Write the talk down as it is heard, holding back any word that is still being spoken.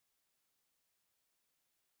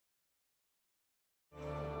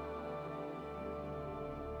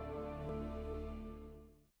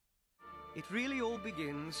It really all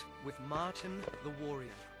begins with Martin the Warrior,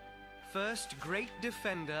 first great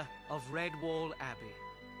defender of Redwall Abbey.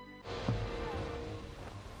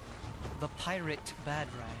 The pirate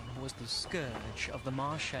Badrang was the scourge of the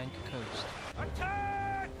Marshank coast.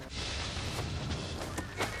 Attack!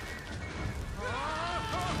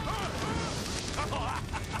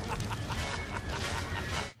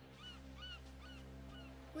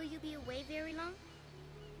 Will you be away very long?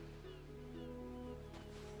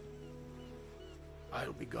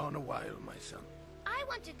 I'll be gone a while, my son. I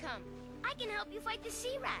want to come. I can help you fight the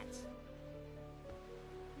sea rats.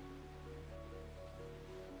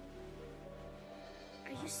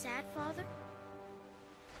 Are you sad, Father?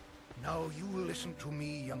 Now you will listen to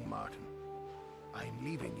me, young Martin. I'm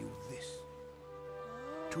leaving you this.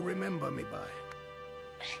 To remember me by.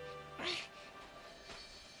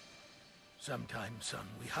 Sometimes, son,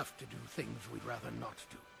 we have to do things we'd rather not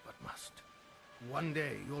do, but must. One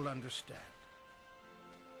day you'll understand.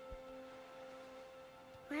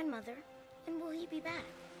 Grandmother, when will he be back?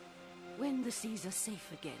 When the seas are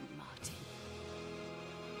safe again, Martin.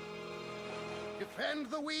 Defend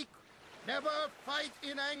the weak, never fight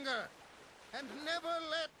in anger, and never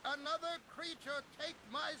let another creature take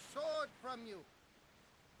my sword from you.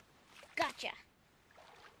 Gotcha.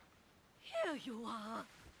 Here you are.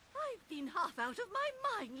 I've been half out of my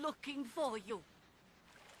mind looking for you.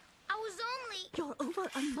 I was only... You're over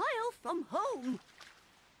a mile from home.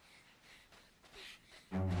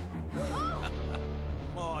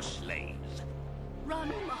 More slaves. Run,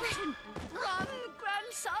 Martin. Run,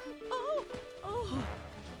 grandson. Oh, oh.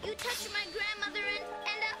 You touch my grandmother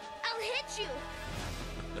and I'll hit you.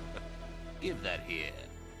 Give that here.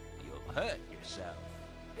 You'll hurt yourself.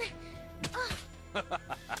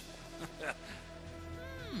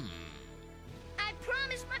 I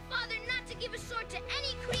promised my father not to give a sword to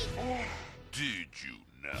any creature. Did you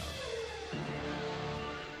now?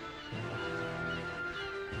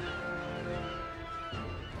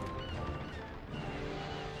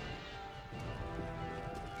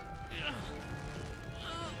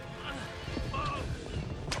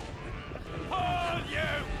 Hold you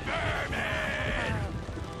vermin!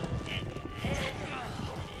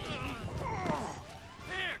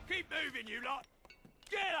 Here, keep moving, you lot!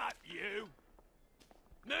 Get up, you!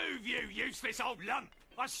 Move, you useless old lump!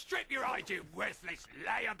 I'll strip your hide, you worthless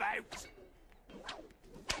layabout!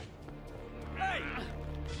 Hey!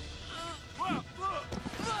 Whoa, whoa!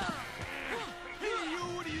 Hey, you,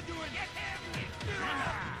 what are you doing? Get him!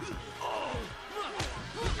 Oh!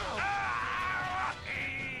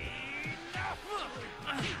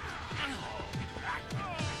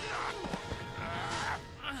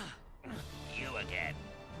 You again.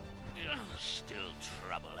 Still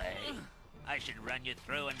trouble, eh? I should run you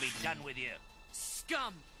through and be done with you.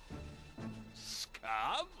 Scum!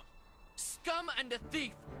 Scum? Scum and a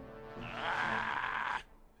thief!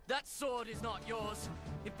 That sword is not yours.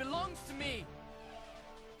 It belongs to me.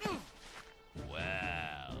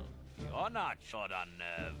 Well, you're not short on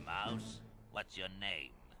nerve, Mouse. What's your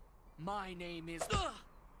name? My name is...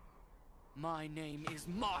 My name is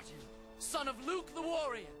Martin, son of Luke the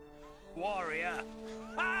Warrior. Warrior?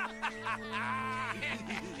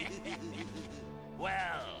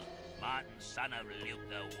 Well, Martin, son of Luke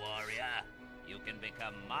the Warrior, you can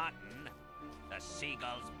become Martin, the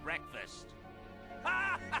Seagull's breakfast.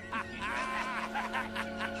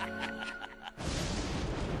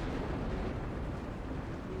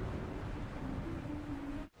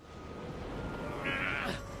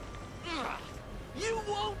 You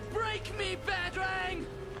won't break me, Badrang!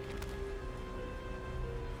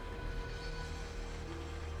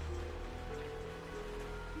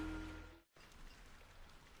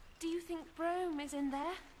 Do you think Brome is in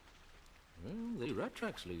there? Well, the rat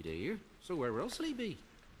tracks lead here, so where else will he be?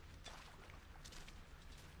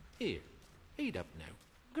 Here, eat up now.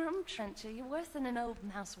 Grum Trencher, you're worse than an old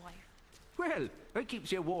housewife. Well, that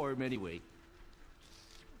keeps you warm anyway.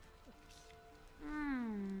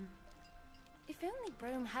 If only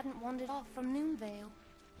Brome hadn't wandered off from Noonvale.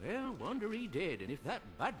 Well, wonder he did, and if that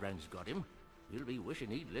Badrang's got him, he'll be wishing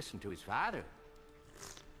he'd listened to his father.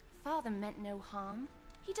 Father meant no harm.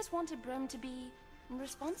 He just wanted Brome to be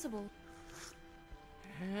responsible.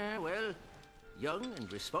 Well, young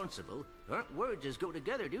and responsible aren't words as go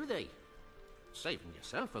together, do they? Saving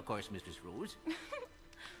yourself, of course, Mistress Rose.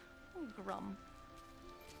 Oh, Grum.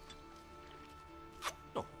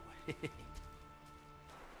 Oh.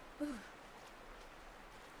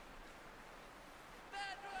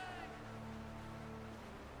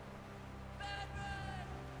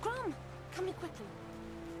 Grum, come here quickly.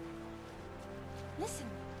 Listen.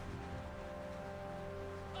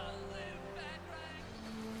 I'll live, Badrang!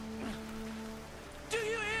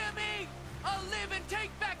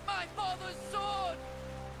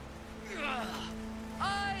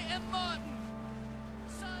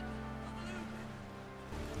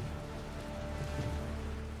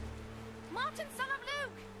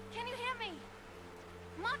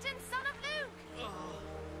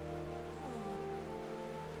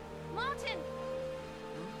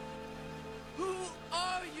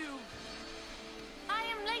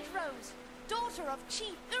 Rose, daughter of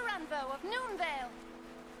Chief Uranvo of Noonvale.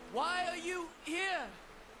 Why are you here?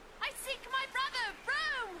 I seek my brother,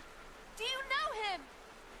 Brome! Do you know him?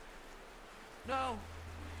 No.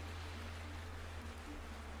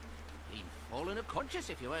 He'd fallen unconscious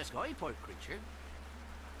if you ask I, poor creature.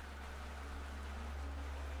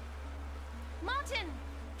 Martin,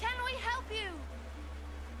 can we help you?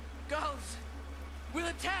 Girls, we'll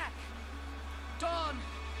attack! Dawn!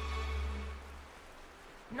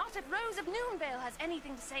 Not if Rose of Noonvale has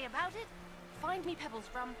anything to say about it. Find me Pebbles,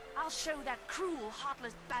 Brum. I'll show that cruel,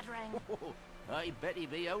 heartless batarang. Oh, I bet he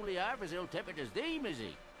be only half as ill-tempered as thee, is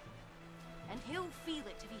he? And he'll feel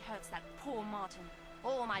it if he hurts that poor Martin,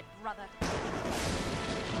 or my brother.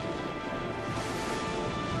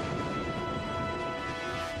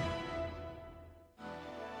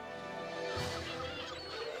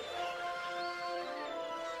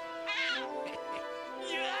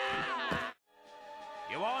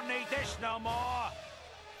 You won't need this no more.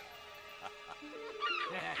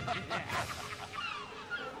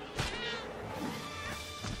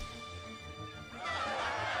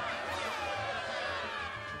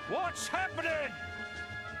 What's happening?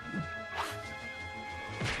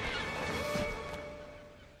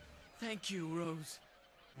 Thank you, Rose.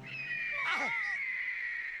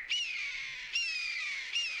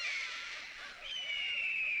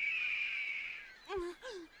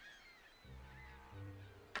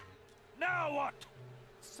 Now what?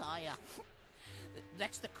 Sire,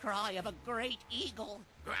 that's the cry of a great eagle.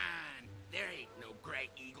 Gran, there ain't no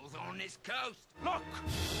great eagles on this coast. Look!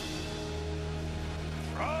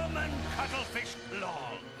 Roman cuttlefish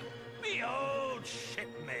log. Me old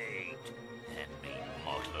shipmate. And me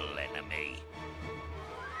mortal enemy.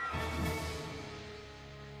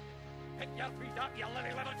 Pick your feet up, you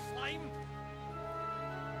little slime.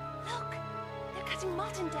 Look! They're cutting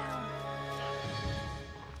Martin down.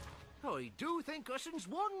 I do think us'n's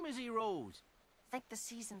won, Missy Rose. Thank the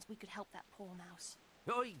seasons we could help that poor mouse.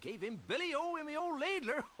 I gave him Billy-O in me old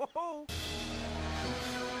ladler. Ho ho!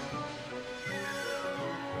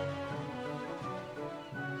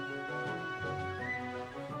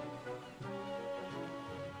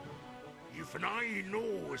 If I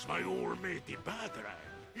knows my old matey Batarang,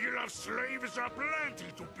 you'll have slaves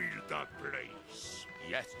aplenty to build that place.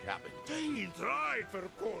 Yes, Captain. Ain't right for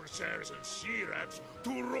corsairs and sea rats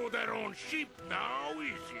to row their own ship now,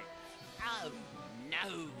 is it? Oh,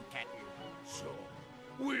 no, Captain. So,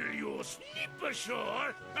 will you slip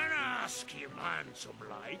ashore and ask him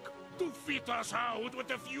handsome-like to fit us out with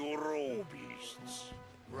a few row beasts?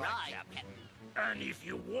 Right, Captain. And if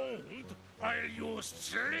you won't, I'll use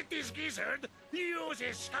slit his gizzard, use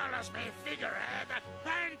his skull as my figurehead,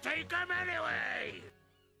 and take him anyway!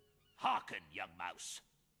 Hearken, young mouse.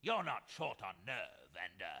 You're not short on nerve,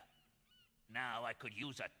 and, now I could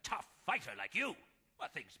use a tough fighter like you. Well,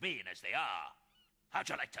 things being as they are. How'd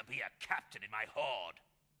you like to be a captain in my horde?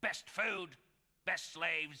 Best food, best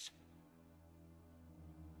slaves.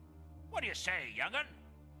 What do you say, young'un?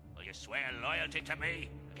 Will you swear loyalty to me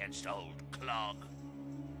against old Clog?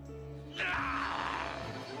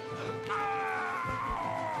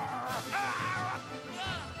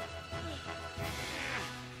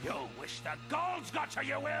 You wish the gold's got you,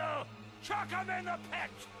 you will! Chuck him in the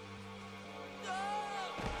pit!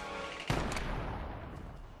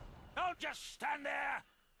 Don't just stand there!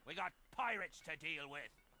 We got pirates to deal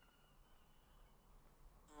with.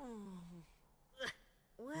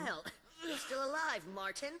 Well, you're still alive,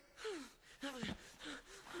 Martin.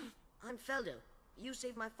 I'm Feldo. You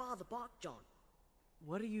saved my father, John.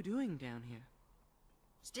 What are you doing down here?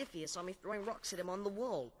 Stiffia saw me throwing rocks at him on the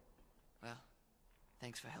wall. Well,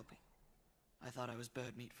 thanks for helping. I thought I was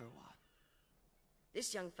bird meat for a while.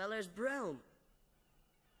 This young feller's Brome.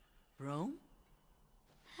 Brome?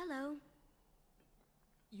 Hello.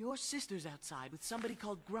 Your sister's outside with somebody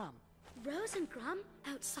called Grum. Rose and Grum?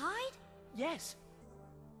 Outside? Yes.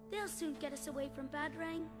 They'll soon get us away from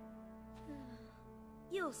Badrang.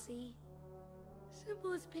 You'll see.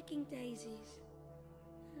 Simple as picking daisies.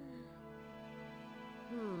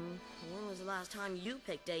 When was the last time you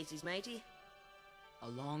picked daisies, matey? A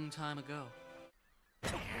long time ago.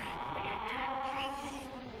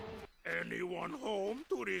 Anyone home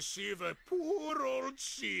to receive a poor old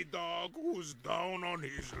sea dog who's down on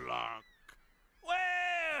his luck?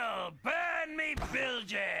 Well, burn me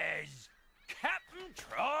bilges! Captain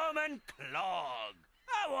Truman Clog!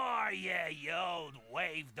 How are ye, you old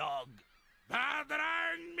wave dog?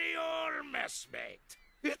 Badrang, me old messmate.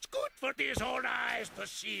 It's good for these old eyes to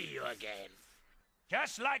see you again.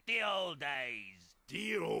 Just like the old days.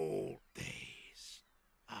 The old days.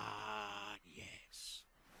 Ah, yes.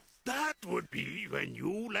 That would be when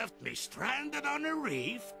you left me stranded on a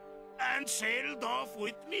reef and sailed off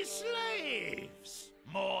with me slaves.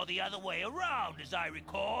 More the other way around, as I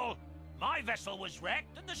recall. My vessel was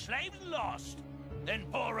wrecked and the slaves lost. Then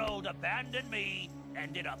poor old abandoned me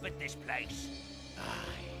ended up at this place.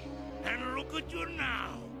 Aye, and look at you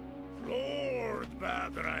now. Lord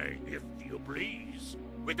Badrai, if you please.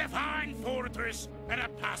 With a fine fortress and a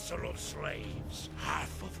passel of slaves,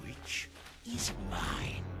 half of which is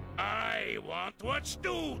mine. I want what's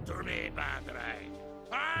due to me, Badrai.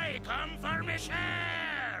 I come for my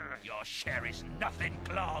share! Your share is nothing,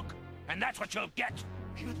 Clog. And that's what you'll get.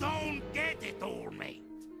 You don't get it, old mate.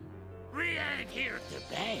 We ain't here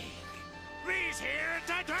to beg. We's here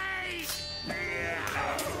to trade!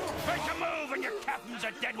 Make a move and your captain's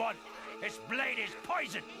a dead one. His blade is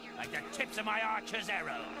poison, like the tips of my archer's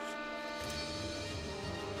arrows.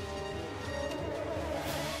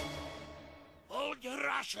 Hold your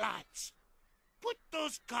rush, lads. Put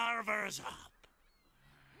those carvers up.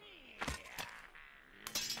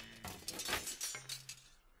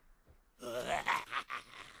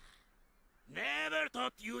 Never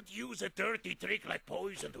thought you'd use a dirty trick like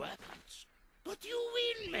poisoned weapons. But you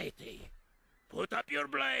win, matey. Put up your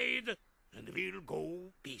blade, and we'll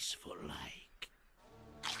go peaceful like.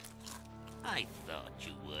 I thought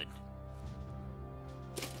you would.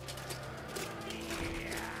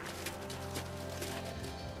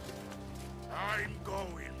 I'm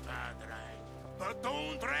going, Padre. But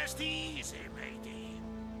don't rest easy, matey.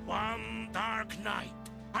 One dark night,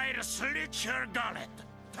 I'll slit your gullet,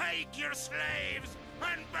 take your slaves,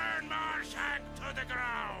 and burn Marshank to the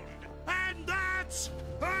ground. And that's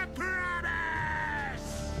a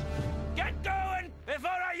promise! Get going before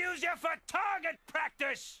I use you for target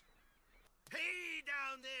practice! Hey,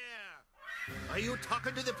 down there! Are you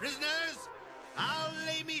talking to the prisoners? I'll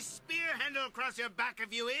lay me spear handle across your back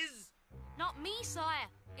if you is. Not me, sire.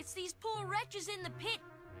 It's these poor wretches in the pit.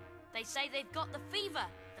 They say they've got the fever,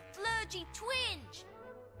 the flurgy twinge.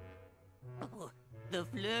 Oh, the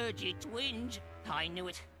flurgy twinge. I knew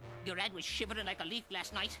it. Gurad was shivering like a leaf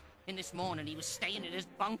last night, and this morning he was staying in his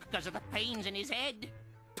bunk because of the pains in his head.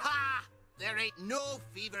 Pah! There ain't no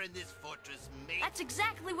fever in this fortress, mate. That's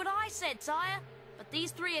exactly what I said, sire. But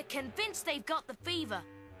these three are convinced they've got the fever.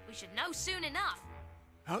 We should know soon enough.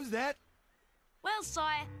 How's that? Well,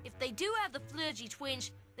 sire, if they do have the flurgy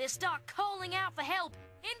twinge, they'll start calling out for help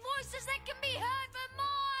in voices that can be heard for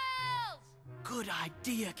miles! Good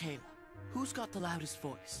idea, Kayla. Who's got the loudest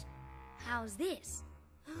voice? How's this?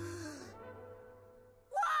 Whoa!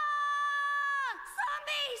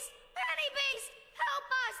 Zombies! Penny Beast! Help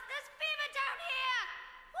us! There's fever down here!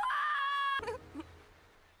 Whoa!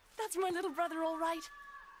 That's my little brother, all right.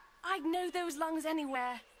 I'd know those lungs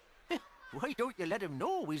anywhere. Why don't you let him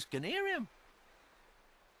know we can hear him?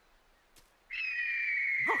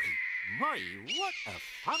 My, what a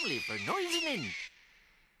family for noising in.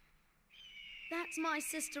 That's my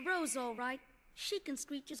sister Rose, all right. She can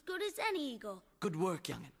screech as good as any eagle. Good work,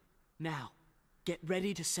 young'un. Now, get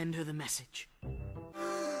ready to send her the message. In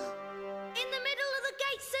the middle of the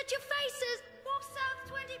gate, set your faces! Walk south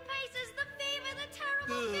 20 paces, the fever, the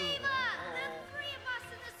terrible fever! There are 3 of us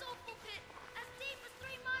in this awful pit, as deep as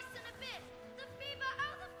 3 mice in a bit. The fever,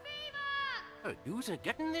 oh the fever! Who's a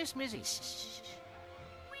getting this, Missy?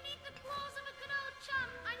 We need the claws of a good old chum.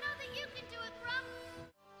 I know that you can do it, Grum.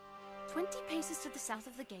 20 paces to the south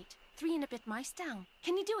of the gate, 3 and a bit mice down.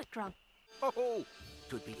 Can you do it, Grum? Oh,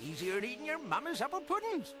 'twould be easier than eating your mama's apple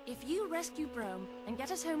puddings. If you rescue Brome and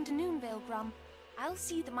get us home to Noonvale, Grum, I'll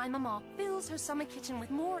see that my mama fills her summer kitchen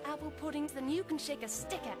with more apple puddings than you can shake a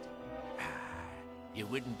stick at. You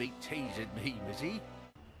wouldn't be teasing me, Missy.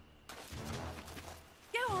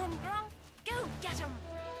 Go on, Grum. Go get 'em.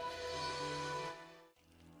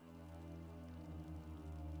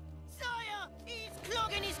 Sire! He's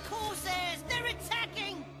clogging his coursers! They're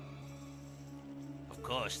attacking! Of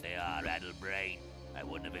course they are, Addlebrain. I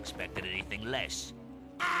wouldn't have expected anything less.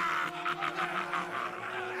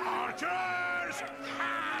 Archers!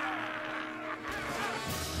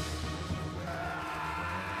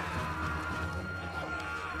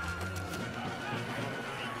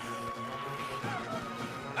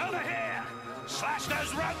 Over here! Slash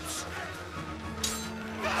those ropes!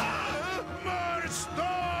 More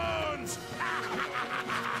stones!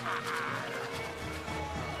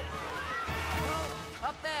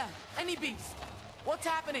 Up there! Any beast! What's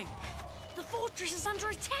happening? The fortress is under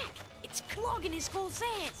attack. It's clogging his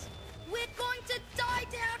corsairs. We're going to die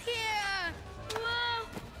down here! Whoa!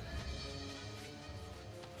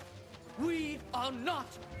 We are not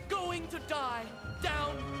going to die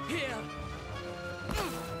down here!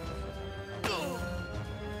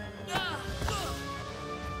 Ah!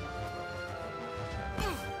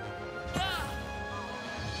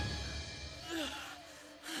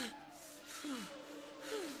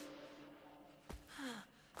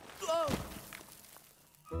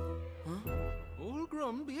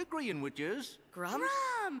 Grum be agreeing with yous. Grum?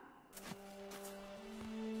 Grum!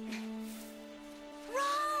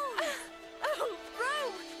 Rome! Oh,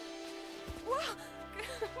 Rome! Whoa!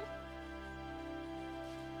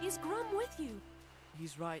 Is Grum with you?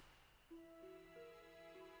 He's right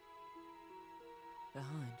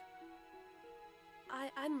behind.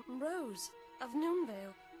 I'm Rose of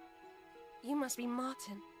Noonvale. You must be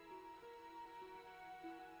Martin.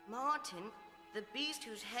 Martin, the beast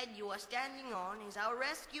whose head you are standing on is our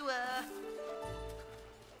rescuer.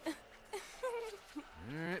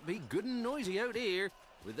 It be good and noisy out here,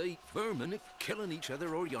 with the vermin killing each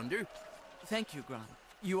other or yonder. Thank you, Grum.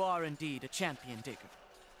 You are indeed a champion digger.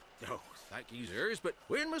 Oh, thank you, sirs, but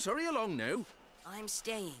we must hurry along now. I'm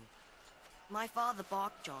staying. My father,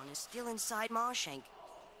 Bachjon, is still inside Marshank.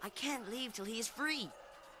 I can't leave till he is free.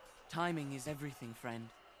 Timing is everything, friend.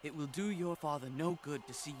 It will do your father no good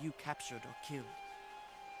to see you captured or killed.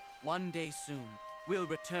 One day soon, we'll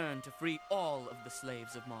return to free all of the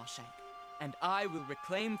slaves of Marshank, and I will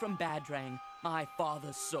reclaim from Badrang my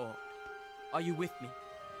father's sword. Are you with me?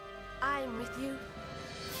 I'm with you.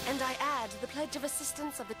 And I add the pledge of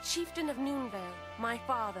assistance of the chieftain of Noonvale, my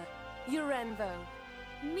father, Urenvo.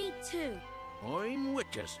 Me too. I'm with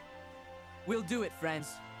yous. We'll do it,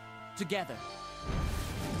 friends. Together.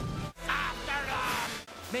 After them!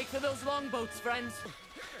 Make for those longboats, friends.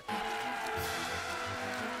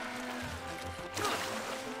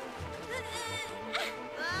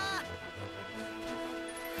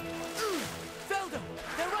 Feldo,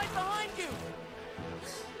 they're right behind you!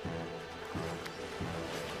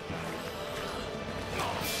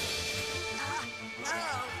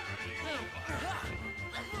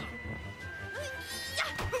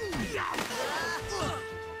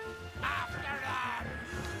 After them!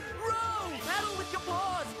 Row! Paddle with your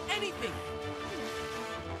paws! Anything!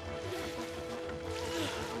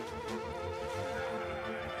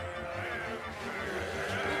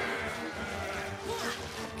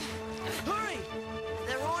 Hurry!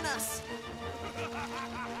 They're on us.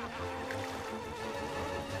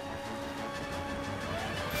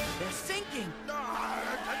 They're sinking!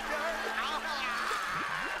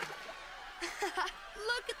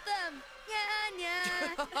 Look at them! Yeah,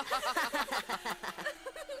 yeah.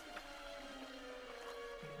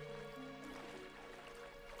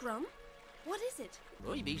 Grum? What is it?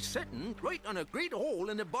 I be sitting right on a great hole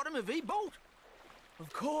in the bottom of a boat.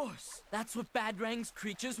 Of course! That's what Badrang's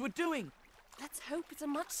creatures were doing! Let's hope it's a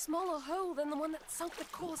much smaller hole than the one that sunk the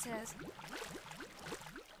Corsairs.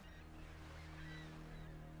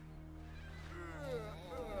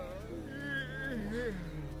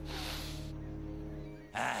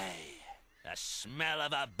 Aye, the smell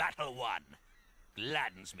of a battle won.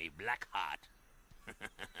 Gladdens me black heart.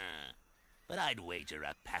 But I'd wager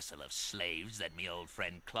a passel of slaves that me old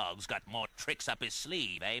friend Clog's got more tricks up his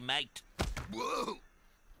sleeve, eh, mate? Whoa!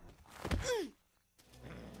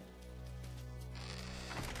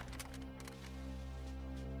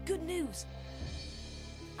 Good news.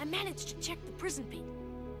 I managed to check the prison pit.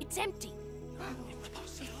 It's empty.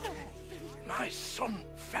 My son,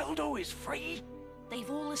 Feldo, is free? They've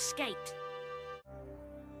all escaped.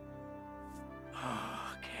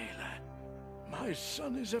 Ah, Kayla. My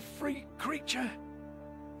son is a free creature.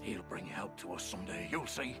 He'll bring help to us someday, you'll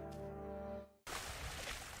see.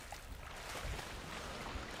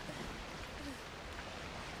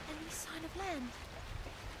 Any sign of land?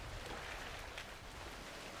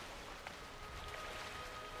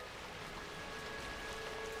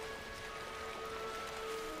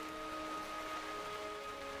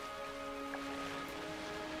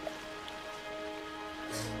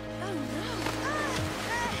 Oh no!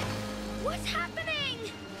 What's happening?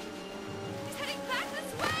 He's heading back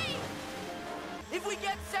this way! If we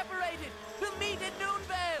get separated, we'll meet at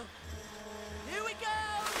Noonvale! Here we go!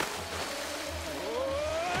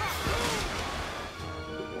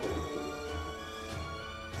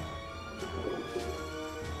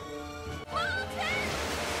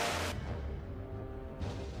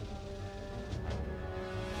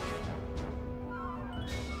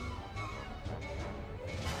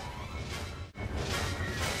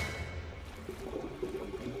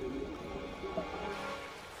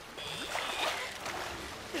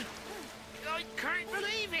 I can't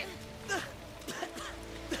believe it!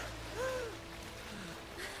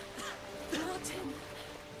 Martin!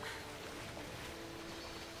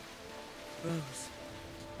 Rose,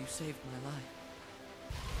 you saved my life.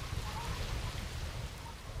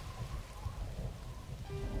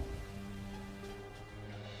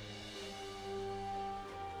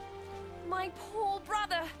 My poor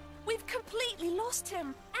brother! We've completely lost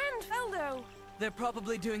him! And Feldo! They're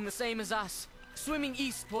probably doing the same as us, swimming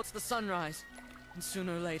east towards the sunrise. and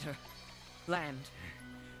sooner or later, land.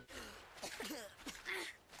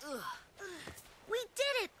 We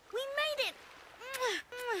did it! We made it!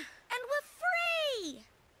 And we're free!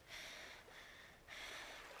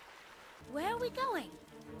 Where are we going?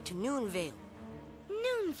 To Noonvale.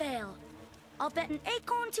 Noonvale. I'll bet an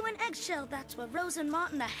acorn to an eggshell that's where Rose and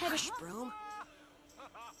Martin are headed. Hush, Brome.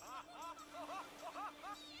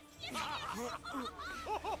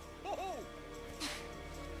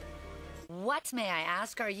 What, may I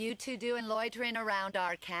ask, are you two doing loitering around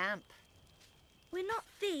our camp? We're not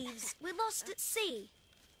thieves. We're lost at sea.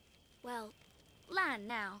 Well, land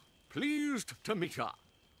now. Pleased to meet ya.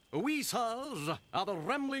 We, sirs, are the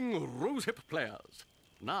Rambling Rosehip Players.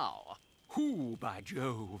 Now, who, by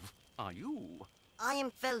Jove, are you? I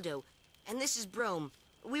am Feldo, and this is Brome.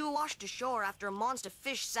 We were washed ashore after a monster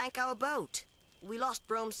fish sank our boat. We lost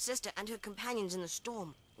Brome's sister and her companions in the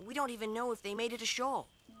storm. We don't even know if they made it ashore.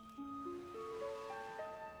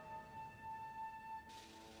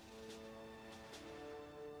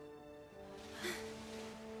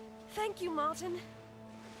 Thank you, Martin.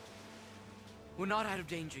 We're not out of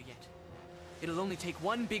danger yet. It'll only take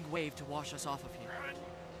one big wave to wash us off of here.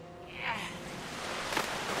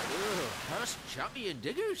 Us champion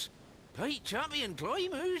diggers? Pete champion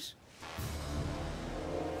climbers?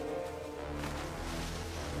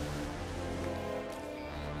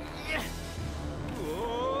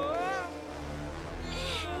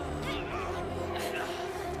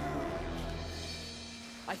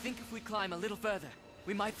 I think if we climb a little further,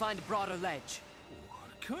 we might find a broader ledge.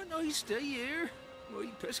 Can't I stay here? My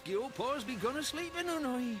pesky old paws be gonna sleep in, and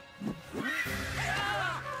I...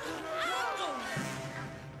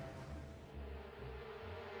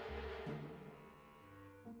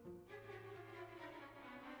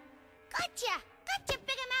 Gotcha! Gotcha,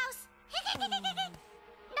 Bigger Mouse!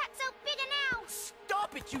 Not so bigger now!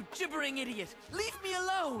 Stop it, you gibbering idiot! Leave me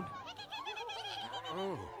alone!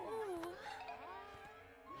 Oh.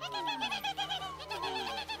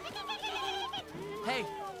 Hey,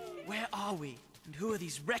 where are we? And who are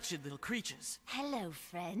these wretched little creatures? Hello,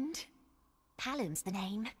 friend. Palom's the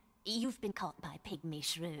name. You've been caught by pygmy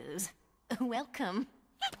shrews. Welcome.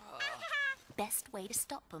 Best way to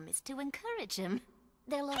stop them is to encourage them.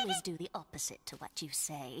 They'll always do the opposite to what you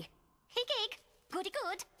say. Hig, goody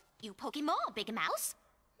good. You poke more, Bigger Mouse.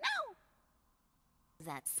 No!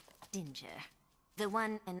 That's Dinger. The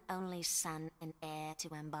one and only son and heir to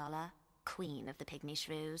Ambala, queen of the pygmy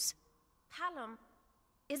shrews. Palom,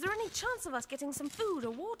 is there any chance of us getting some food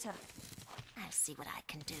or water? I'll see what I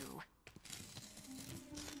can do.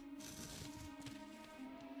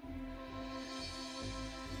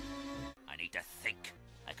 I need to think.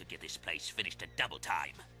 I could get this place finished in double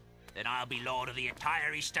time. Then I'll be lord of the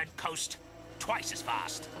entire eastern coast twice as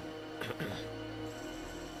fast.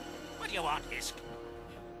 What do you want, Hisk?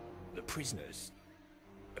 The prisoners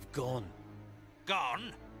have gone.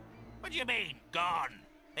 Gone? What do you mean, gone?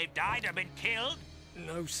 They've died or been killed?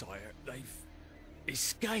 No, sire. They've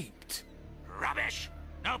escaped. Rubbish!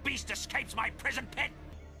 No beast escapes my prison pit!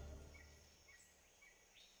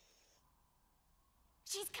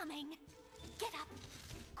 She's coming. Get up.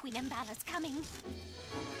 Queen Ambala's coming.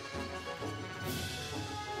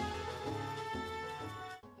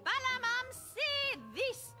 Balamam, see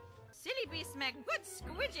this. Silly beasts make good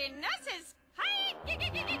squidgy nurses. Hi!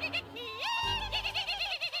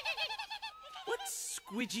 What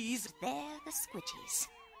squidgies? They're the squidgies.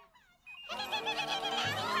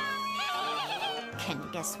 Can you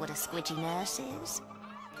guess what a squidgy nurse is?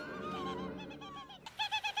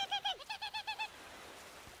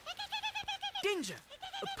 Danger!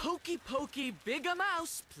 A pokey bigger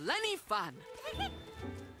mouse, plenty fun!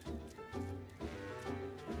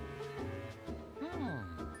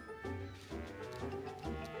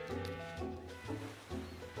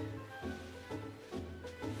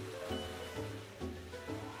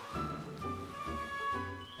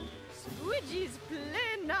 Squidgies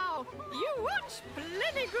play now. You watch,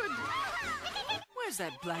 plenty good. Where's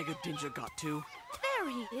that blackguard Dinger got to? There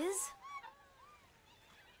he is.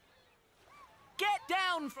 Get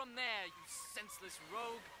down from there, you senseless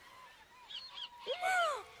rogue!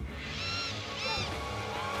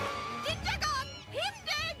 Dinger gone! Him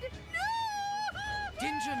dead! No!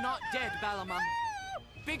 Dinger not dead, Balamam.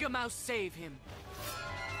 Bigger Mouse save him.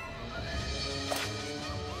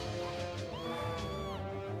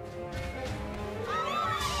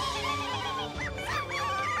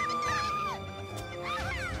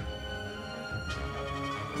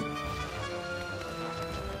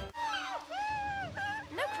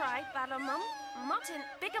 Balamam, Martin,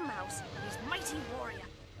 Bigger Mouse, his mighty warrior.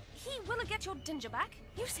 He will get your Dinger back.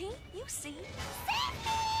 You see, you see. Save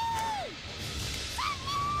me!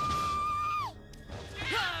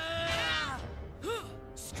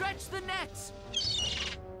 Stretch the nets!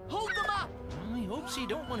 Hold them up! I hope you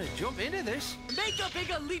don't want to jump into this. Make a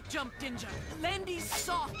bigger leap jump, Dinja. Landy's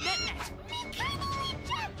soft net. Me come on,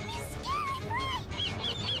 jump! Me scary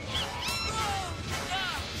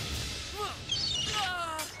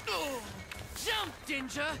Jump,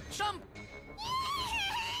 Dinja! Jump!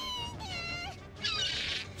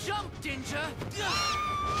 Jump, Dinja!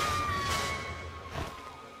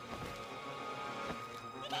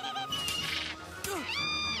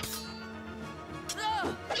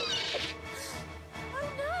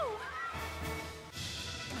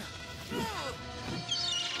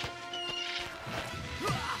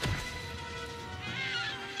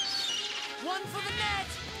 One for the net!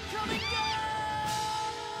 Come and go!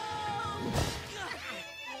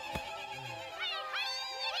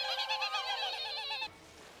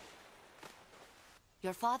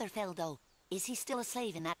 Your father, Feldo, is he still a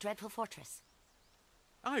slave in that dreadful fortress?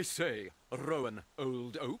 I say, Rowan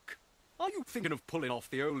Old Oak, are you thinking of pulling off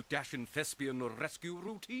the old Dashin Thespian rescue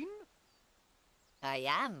routine? I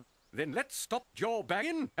am. Then let's stop jaw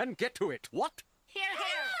banging and get to it, what? Here, here!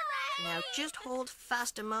 Now, just hold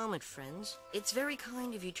fast a moment, friends. It's very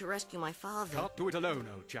kind of you to rescue my father. Can't do it alone,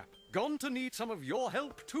 old chap. Gone to need some of your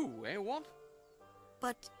help too, eh, what?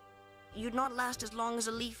 But you'd not last as long as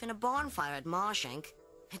a leaf in a bonfire at Marshank.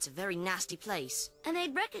 It's a very nasty place. And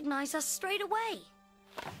they'd recognize us straight away.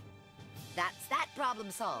 That's that problem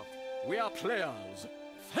solved. We are players,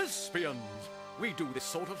 thespians. We do this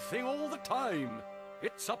sort of thing all the time.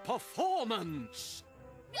 It's a performance.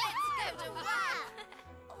 Let's go to work!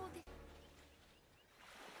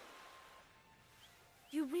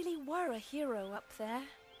 You really were a hero up there.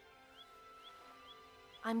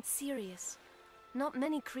 I'm serious. Not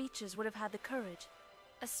many creatures would have had the courage,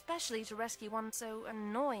 especially to rescue one so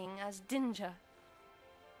annoying as Dinja.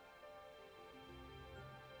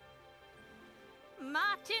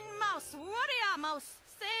 Martin Mouse, Warrior Mouse,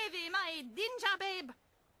 save my Dinja babe.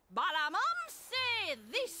 Balamom, say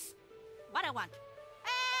this. What I want.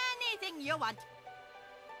 Anything you want.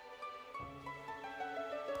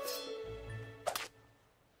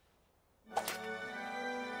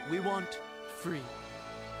 We want free.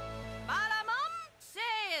 Balamom,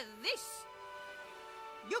 say this.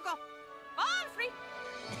 You go. All free.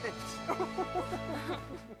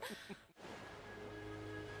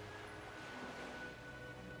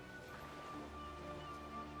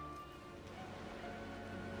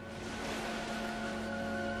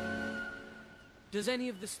 Does any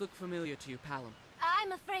of this look familiar to you, Palom?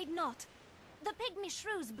 I'm afraid not. The pygmy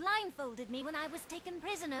shrews blindfolded me when I was taken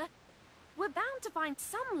prisoner. We're bound to find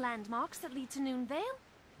some landmarks that lead to Noonvale.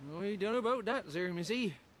 I don't know about that, sir,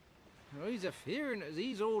 missy. I's a fearing that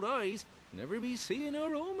these old eyes never be seeing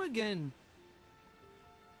our home again.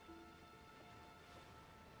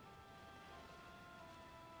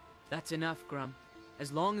 That's enough, Grum.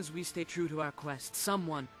 As long as we stay true to our quest,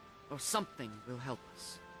 someone or something will help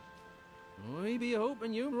us. I be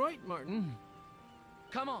hoping you're right, Martin.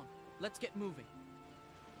 Come on, let's get moving.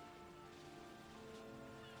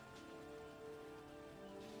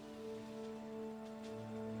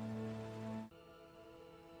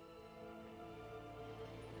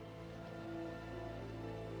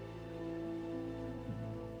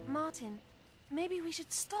 Martin, maybe we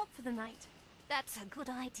should stop for the night. That's a good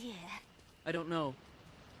idea. I don't know.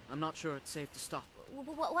 I'm not sure it's safe to stop.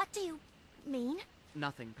 What do you mean?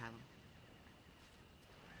 Nothing, Palom.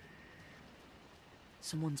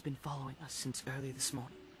 Someone's been following us since early this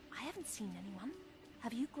morning. I haven't seen anyone.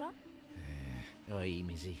 Have you, Grum? Aye,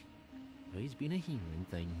 missy. I's been a-hearing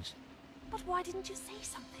things. But why didn't you say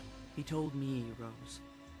something? He told me, Rose.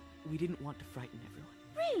 We didn't want to frighten everyone.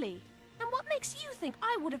 Really? And what makes you think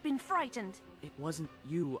I would have been frightened? It wasn't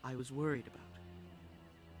you I was worried about.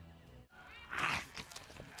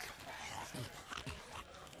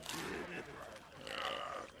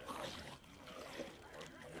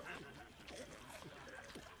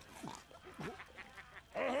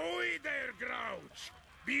 Ahoy there, Grouch!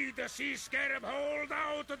 Be the sea scarab hold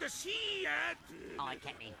out of the sea yet? Aye,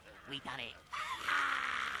 Captain. We done it.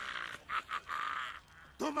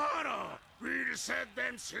 Tomorrow, we'll send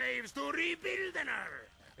them slaves to rebuilding her.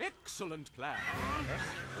 Excellent plan.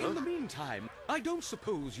 In the meantime, I don't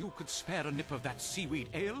suppose you could spare a nip of that seaweed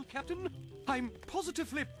ale, Captain? I'm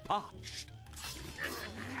positively parched.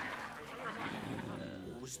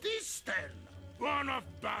 Who's this, then? One of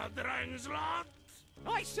Badrang's lot?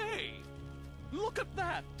 I say, look at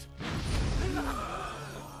that.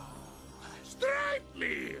 Strike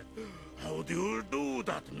me! How do you do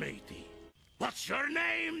that, matey? What's your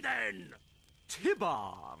name, then?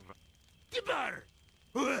 Tibar. Tibar!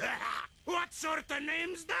 What sort of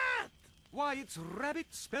name's that? Why, it's rabbit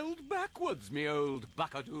spelled backwards, me old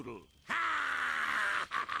buckadoodle.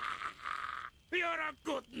 You're a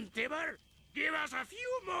good un, Tibber. Give us a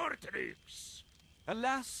few more tricks.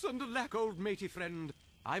 Alas and alack, old matey friend,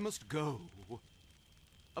 I must go.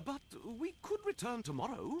 But we could return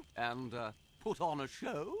tomorrow and put on a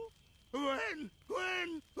show. When?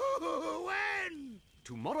 When?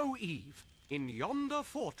 Tomorrow eve, in yonder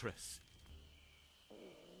fortress.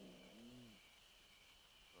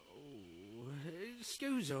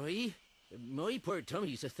 Excuse I. My poor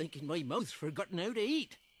tummy's a-thinking my mouth's forgotten how to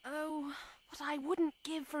eat. Oh, what I wouldn't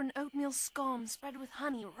give for an oatmeal scone spread with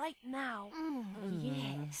honey right now.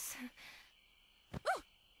 Yes.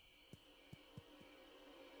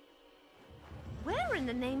 Where in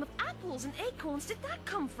the name of apples and acorns did that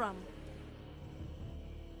come from?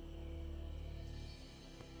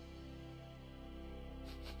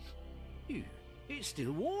 Ew, it's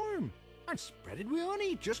still warm. And spread it with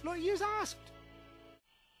honey, just like yous asked.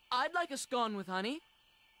 I'd like a scone with honey.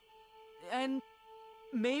 And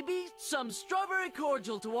maybe some strawberry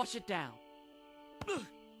cordial to wash it down.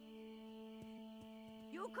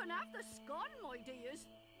 You can have the scone, my dears,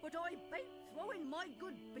 but I bain't throwing my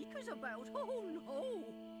good beakers about. Oh, no.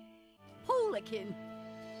 Holikin,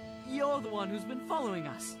 You're the one who's been following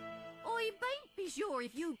us. I bain't be sure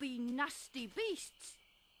if you be nasty beasts.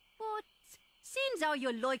 But seeing how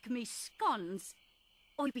you like me scones,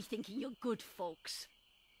 I be thinking you're good folks.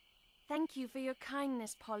 Thank you for your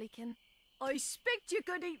kindness, Pollykin. I expect you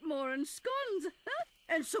could eat more than scones, huh?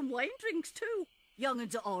 And some wine drinks too.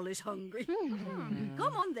 Young'uns are always hungry.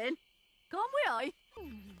 Come on then. Come with I.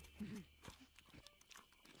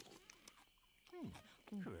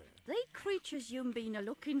 They creatures you've been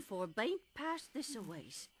a-looking for bain't past this a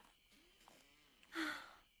ways.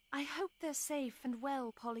 I hope they're safe and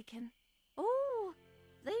well, Pollykin. Oh,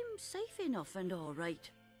 they'm safe enough and all right.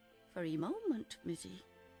 For a moment, Missy.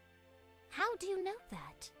 How do you know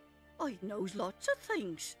that? I knows lots of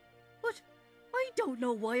things, but I don't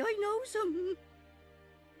know why I knows them.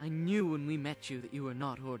 I knew when we met you that you were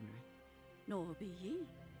not ordinary. Nor be ye.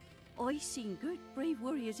 I seen good brave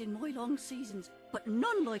warriors in my long seasons, but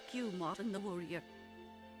none like you, Martin the Warrior.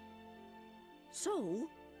 So,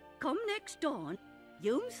 come next dawn,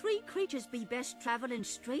 you three creatures be best travelling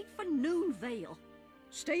straight for Noon Vale.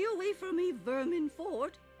 Stay away from me, Vermin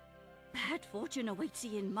Ford. Bad fortune awaits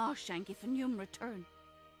ye in Marshank if you return.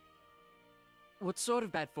 What sort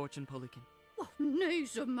of bad fortune, Pollykin? Oh, nay,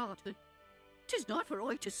 Sir Martin. 'Tis not for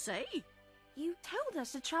I to say. You told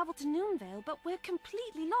us to travel to Noonvale, but we're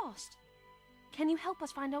completely lost. Can you help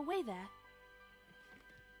us find our way there?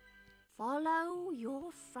 Follow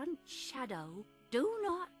your front shadow. Do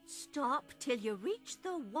not stop till you reach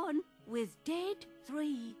the one with dead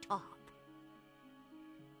three top.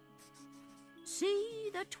 See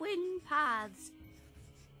the twin paths.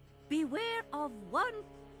 Beware of one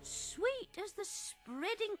sweet as the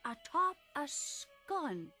spreading atop a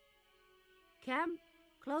scone. Camp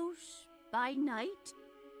close by night.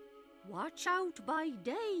 Watch out by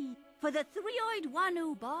day for the three-eyed one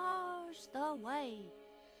who bars the way.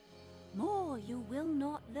 More you will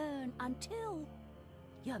not learn until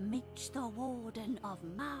you meet the warden of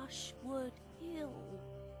Marshwood Hill.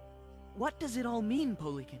 What does it all mean,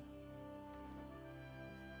 Pollykin?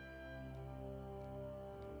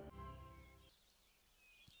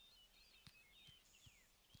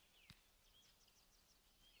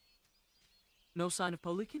 No sign of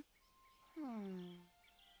Pollykin?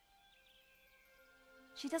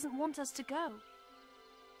 She doesn't want us to go.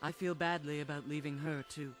 I feel badly about leaving her,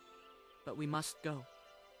 too. But we must go.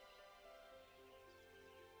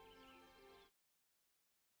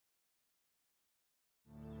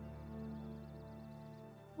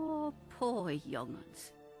 Oh, poor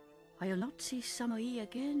young'uns. I'll not see some of ye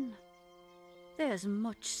again. There's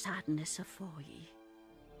much sadness afore ye.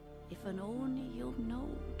 If an only you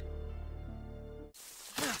knowed.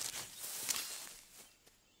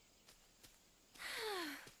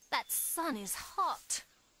 That sun is hot.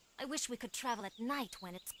 I wish we could travel at night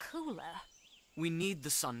when it's cooler. We need the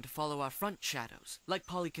sun to follow our front shadows, like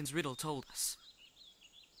Pollykin's riddle told us.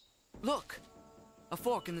 Look! A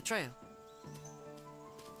fork in the trail.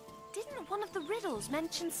 Didn't one of the riddles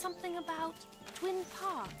mention something about twin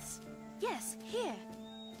paths? Yes, here.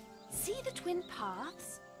 See the twin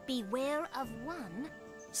paths? Beware of one,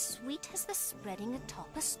 sweet as the spreading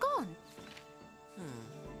atop a scone.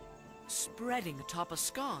 Spreading atop a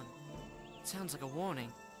scone. Sounds like a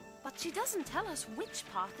warning. But she doesn't tell us which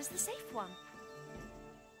path is the safe one.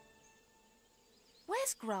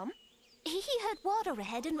 Where's Grum? He heard water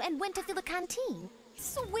ahead and went to fill the canteen.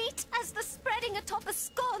 Sweet as the spreading atop a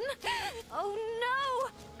scone. Oh no!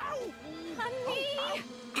 Ow! Honey!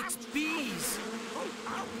 It's bees!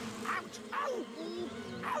 Ow! Ouch! Ow!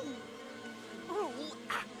 Ow! Oh!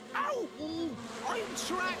 Ow! I'm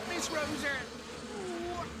trapped, Miss Rosa!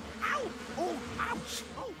 Ow! Oh! Ouch!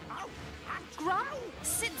 Oh! Ow! Ouch! Grump,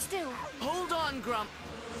 sit still. Hold on, Grump.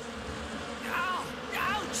 Ow!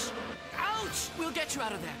 Ouch! Ouch! We'll get you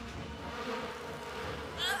out of there.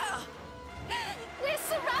 We're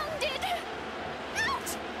surrounded!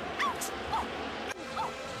 Ouch! Ouch! Oh!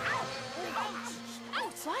 Oh! Ow! Ouch!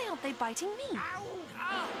 Ouch! Why aren't they biting me? Ow!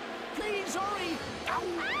 Ow! Please hurry! Ow!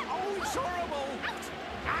 Oh, it's horrible! Ouch!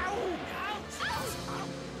 Ow! Ouch!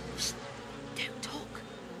 Ouch! Shh! Don't talk.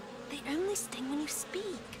 They only sting when you speak.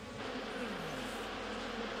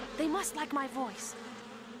 They must like my voice.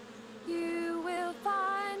 You will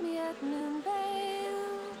find me at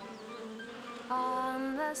Noonvale,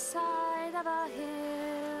 on the side of a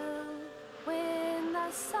hill, when the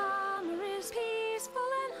summer is peaceful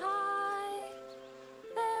and high.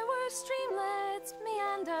 There were streamlets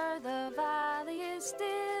meander, the valley is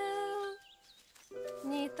still,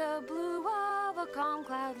 'neath the blue of a calm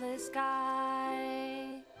cloudless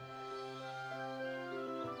sky.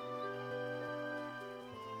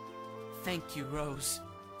 Thank you, Rose.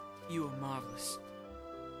 You were marvelous.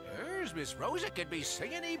 Here's Miss Rosa could be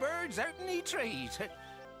singing birds out in the trees.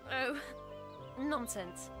 Oh,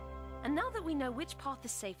 nonsense. And now that we know which path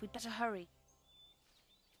is safe, we'd better hurry.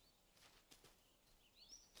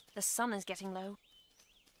 The sun is getting low.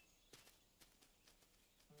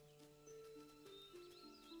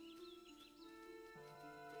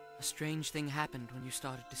 A strange thing happened when you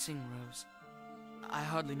started to sing, Rose. I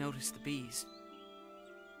hardly noticed the bees.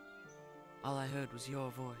 All I heard was your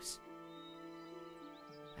voice.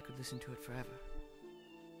 I could listen to it forever.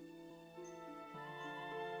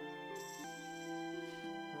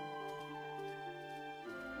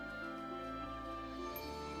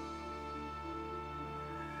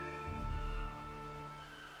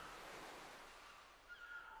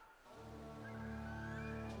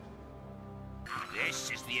 This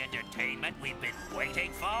is the entertainment we've been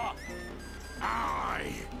waiting for.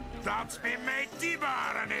 Aye, that's me mate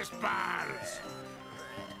Tibar and his pals.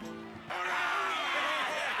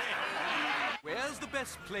 Where's the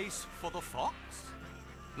best place for the fox?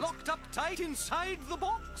 Locked up tight inside the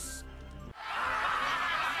box?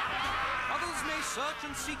 Others may search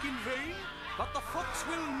and seek in vain, but the fox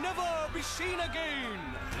will never be seen again.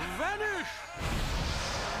 Vanish!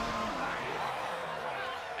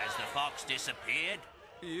 Has the fox disappeared?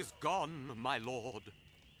 He's gone, my lord.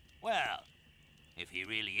 Well, if he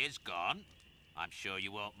really is gone, I'm sure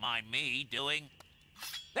you won't mind me doing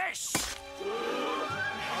this!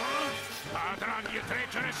 Pardon, you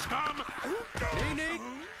treacherous scum! Nay, nay,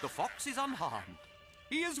 the fox is unharmed.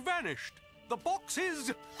 He is vanished. The box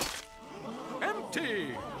is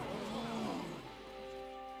empty.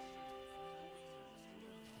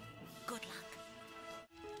 Good luck.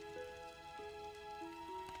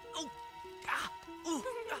 Oh! Ah! Ooh!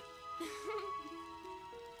 Ah!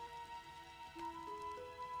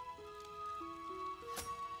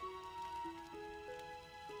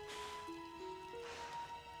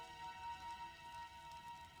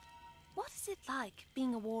 What is it like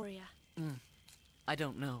being a warrior? I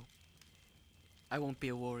don't know. I won't be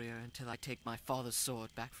a warrior until I take my father's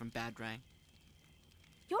sword back from Badrang.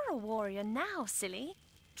 You're a warrior now, silly.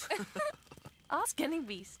 Ask any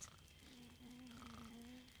beast.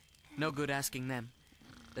 No good asking them.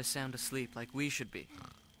 They're sound asleep like we should be.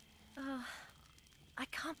 I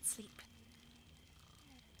can't sleep.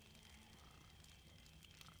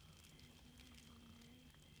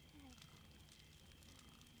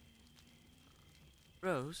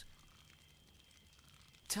 Rose,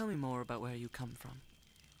 tell me more about where you come from.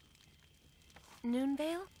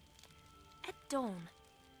 Noonvale? At dawn,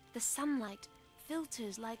 the sunlight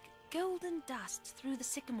filters like golden dust through the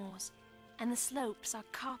sycamores, and the slopes are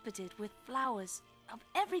carpeted with flowers of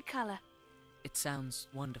every color. It sounds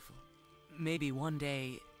wonderful. Maybe one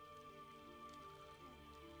day...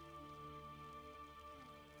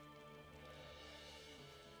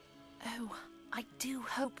 Oh, I do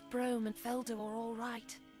hope Brome and Feldo are all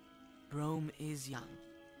right. Brome is young,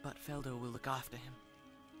 but Feldo will look after him.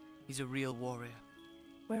 He's a real warrior.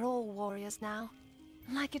 We're all warriors now,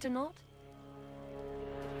 like it or not.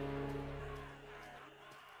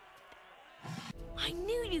 I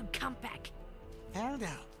knew you'd come back.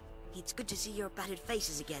 Feldo. It's good to see your battered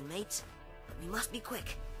faces again, mates. But we must be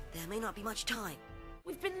quick. There may not be much time.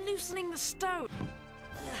 We've been loosening the stone.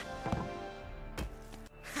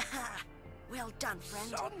 Well done, friend.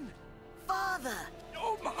 Son! Father!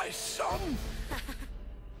 Oh, my son!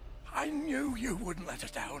 I knew you wouldn't let us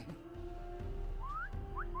down.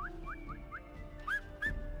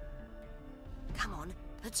 Come on,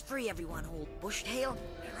 let's free everyone, old Bushtail.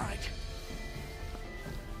 Right.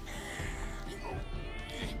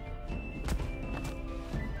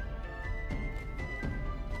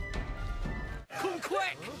 Come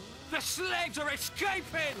quick! The slaves are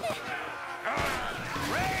escaping!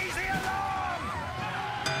 Raise the alarm!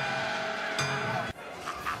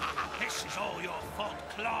 This is all your fault,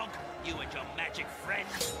 Clog. You and your magic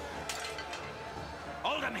friends.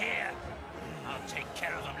 Hold them here. I'll take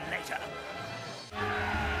care of them later.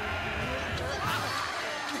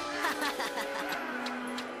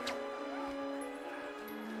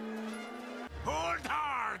 Hold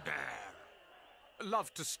hard there!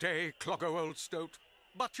 Love to stay, Cloggo old stoat,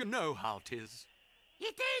 but you know how 'tis.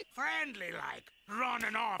 It ain't friendly like,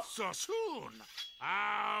 running off so soon.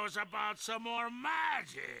 How's about some more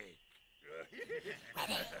magic?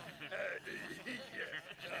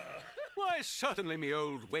 Why, certainly, me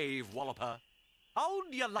old wave walloper.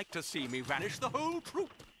 How'd you like to see me vanish the whole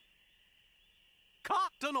troop?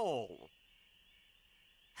 Cart and all.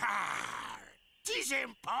 Ah, 'tis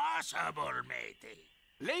impossible, matey.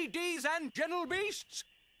 Ladies and gentle beasts,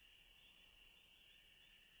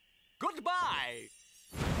 goodbye.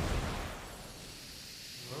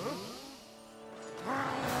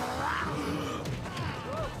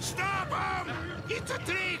 Stop him! It's a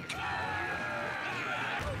trick!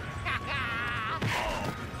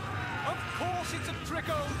 Of course it's a trick,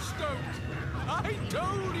 old stoat. I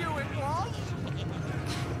told you it was.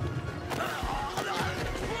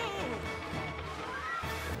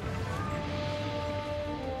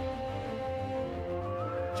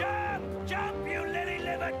 Jump! Jump, you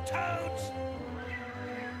lily-livered toads!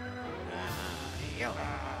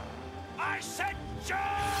 I said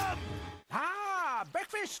jump! Ah,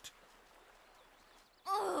 breakfast!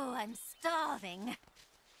 Oh, I'm starving.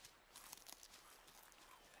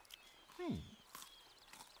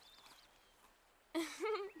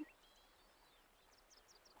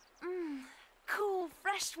 Cool,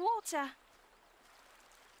 fresh water.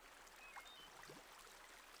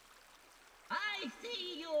 I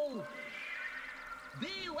see you!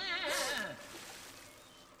 Beware!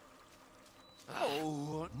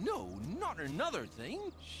 Oh, no, not another thing.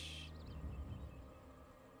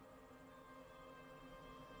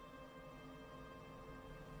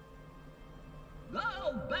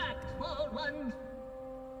 Go back, small ones!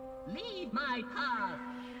 Leave my path!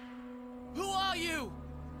 Who are you?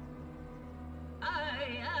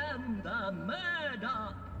 I am the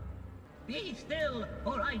Murdoch! Be still,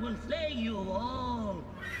 or I will slay you all!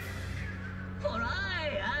 For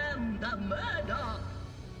I am the Murdoch!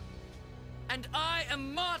 And I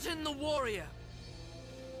am Martin the Warrior.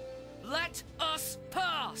 Let us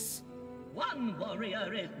pass! One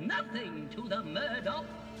warrior is nothing to the Murdoch!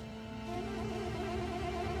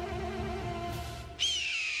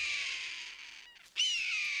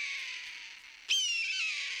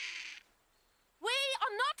 We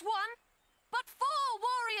are not one, but 4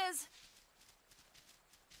 warriors.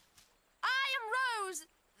 I am Rose,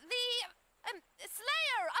 the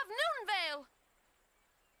Slayer of Noonvale.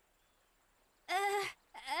 I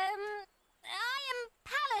am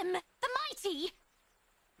Palom, the Mighty.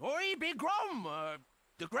 I be Grum,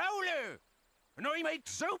 the Growler. And I make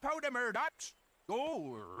soup out of Murdochs.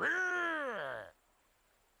 Oh, roar.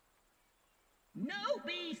 No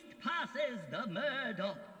beast passes the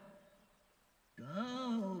Murdoch!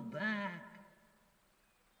 Go back,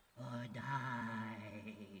 or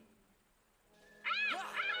die.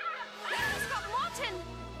 He's got Martin.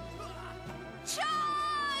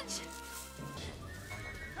 Charge!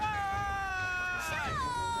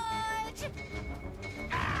 Charge!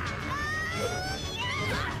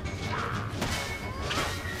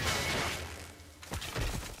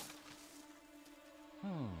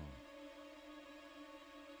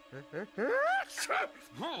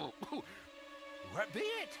 What be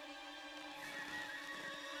it?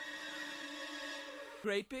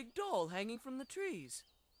 Great big doll hanging from the trees.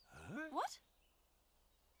 What?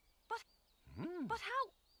 But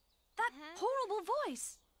how? That horrible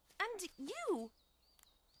voice. And you.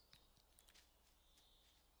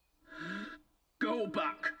 Go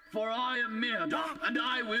back, for I am Murdoch, and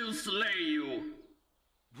I will slay you.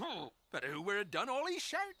 But who were done all his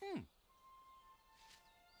shouting?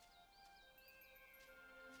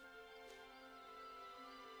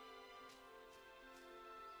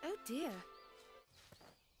 Oh dear.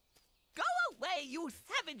 Go away, you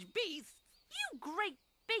savage beast! You great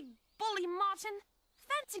big bully, Martin.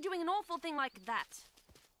 Fancy doing an awful thing like that.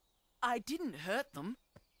 I didn't hurt them.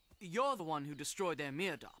 You're the one who destroyed their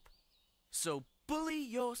Mirdop. So bully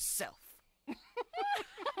yourself. We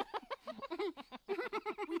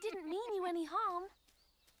didn't mean you any harm.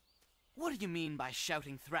 What do you mean by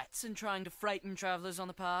shouting threats and trying to frighten travelers on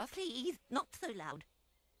the path? Please, not so loud.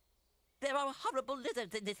 There are horrible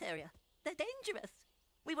lizards in this area. They're dangerous.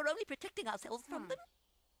 We were only protecting ourselves from them.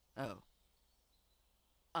 Oh.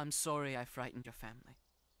 I'm sorry I frightened your family.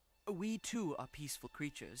 We too are peaceful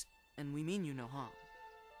creatures, and we mean you no harm.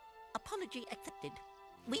 Apology accepted.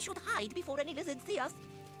 We should hide before any lizards see us.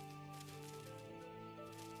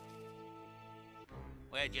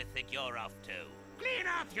 Where do you think you're off to? Clean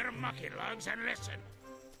out your mucky lugs and listen.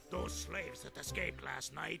 Those slaves that escaped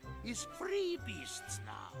last night is free beasts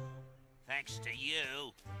now. Thanks to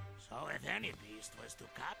you. So if any beast was to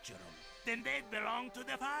capture them, then they'd belong to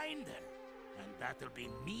the finder. And that'll be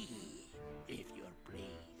me, if you're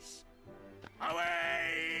pleased.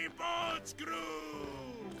 Away, boat's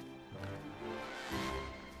crew!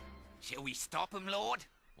 Shall we stop him, Lord?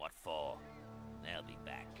 What for? They'll be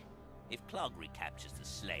back. If Clog recaptures the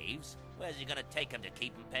slaves, where's he gonna take them to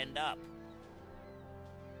keep them penned up?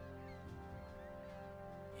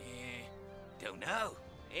 Don't know.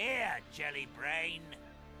 Here, jelly brain.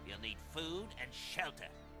 You'll need food and shelter,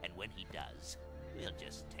 and when he does, we'll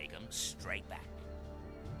just take him straight back.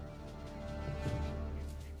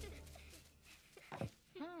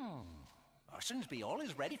 Orsonsby all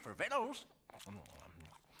is ready for victuals.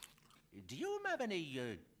 Do you have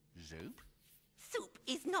any, soup? Soup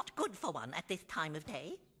is not good for one at this time of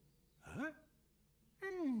day. Huh?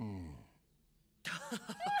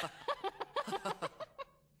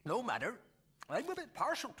 No matter. I'm a bit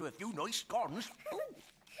partial to a few nice scones.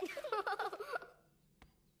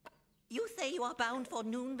 You say you are bound for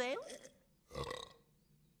Noonvale?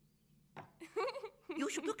 You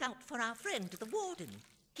should look out for our friend, the Warden.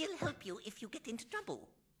 He'll help you if you get into trouble.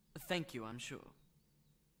 Thank you, I'm sure.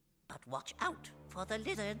 But watch out for the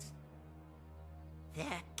lizards.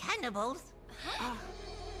 They're cannibals.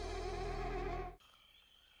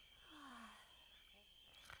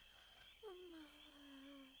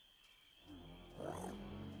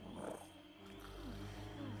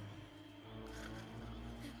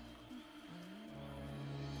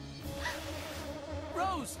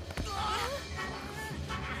 Rose!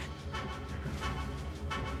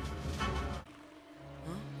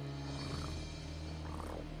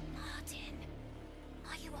 Martin,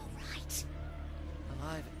 are you all right?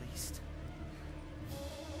 Alive, at least.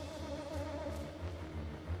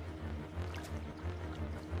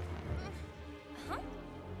 Huh?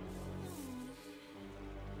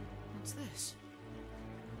 What's this?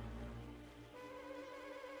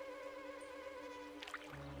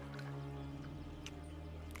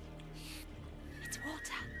 It's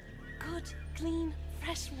water. Good, clean,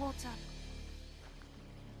 fresh water.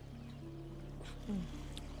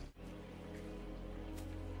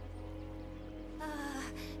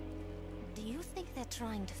 Do you think they're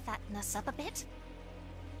trying to fatten us up a bit?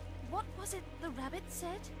 What was it the rabbit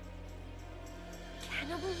said?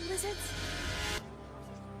 Cannibal lizards?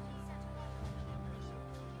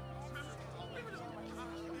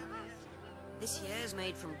 This here is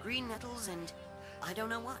made from green nettles and I don't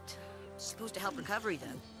know what. It's supposed to help recovery,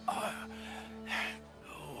 though.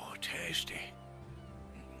 Oh, tasty.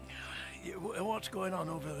 What's going on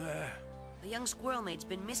over there? The young squirrel maid's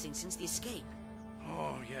been missing since the escape.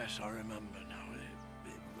 Oh, yes, I remember now.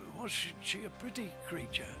 Was she a pretty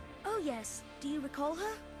creature? Oh, yes. Do you recall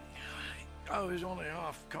her? I was only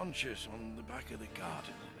half conscious on the back of the cart.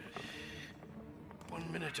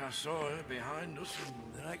 1 minute I saw her behind us, and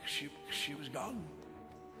the next she was gone.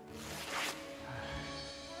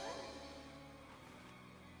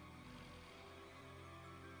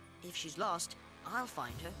 If she's lost, I'll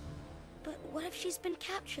find her. But what if she's been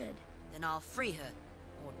captured? Then I'll free her,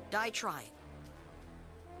 or die trying.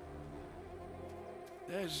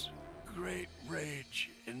 There's great rage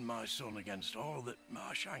in my son against all that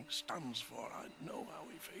Marshank stands for. I know how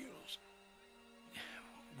he feels.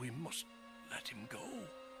 We must let him go.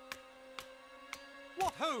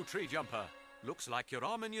 What ho, Tree Jumper? Looks like you're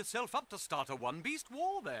arming yourself up to start a one-beast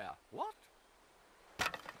war there. What?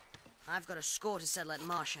 I've got a score to settle at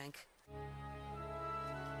Marshank.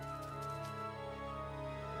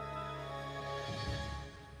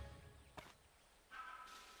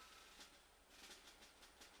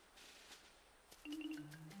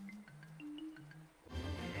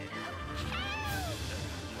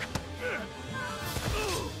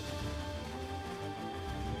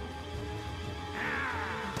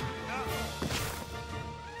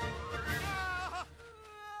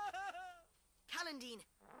 Calendine,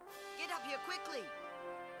 get up here quickly!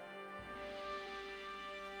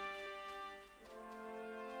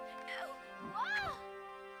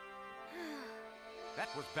 That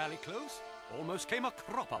was barely close. Almost came a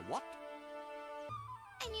cropper, what?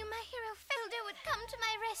 I knew my hero Felder would come to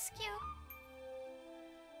my rescue.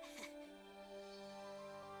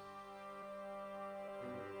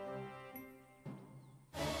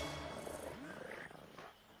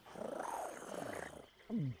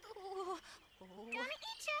 Gonna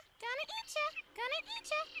eat ya! Gonna eat ya! Gonna eat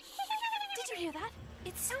ya! Did you hear that?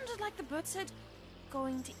 It sounded like the bird said,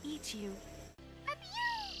 going to eat you.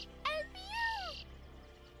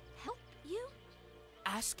 Help you?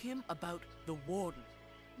 Ask him about the warden.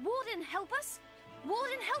 Warden, help us?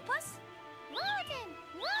 Warden, help us? Warden!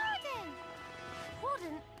 Warden!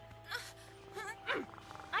 Warden?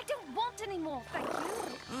 I don't want any more, thank you.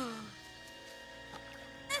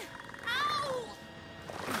 Ow!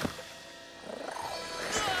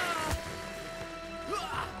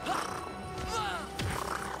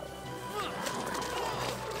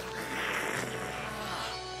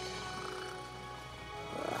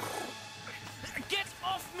 Get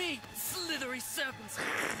off me, slithery serpents!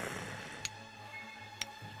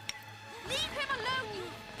 Leave him alone, you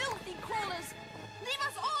filthy crawlers! Leave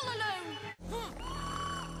us all alone!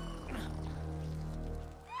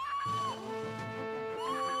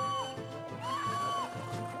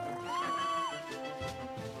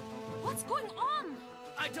 What's going on?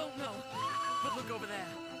 I don't know, but look over there.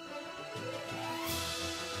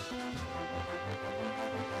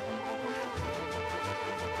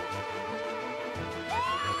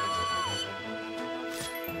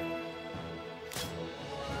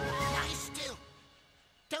 Lie still.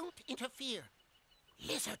 Don't interfere.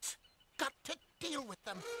 Lizards. Got to deal with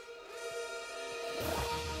them.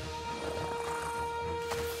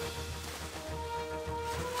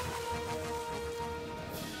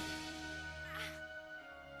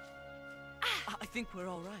 I think we're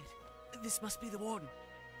all right. This must be the warden.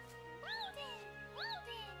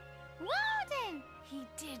 Warden! He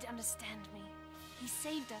did understand me. He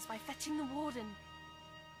saved us by fetching the warden.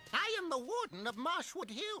 I am the warden of Marshwood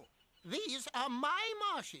Hill. These are my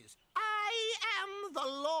marshes. I am the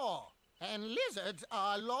law, and lizards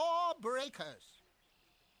are law breakers.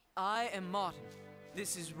 I am Martin.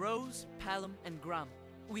 This is Rose, Palom, and Grum.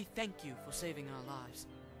 We thank you for saving our lives.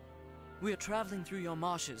 We are traveling through your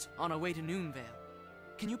marshes on our way to Noonvale.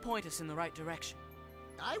 Can you point us in the right direction?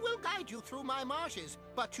 I will guide you through my marshes,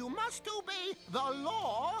 but you must obey the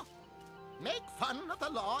law. Make fun of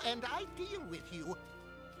the law, and I deal with you.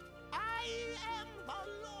 I am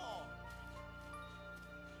the law.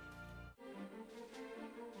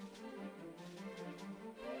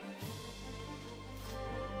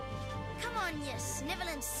 Come on, you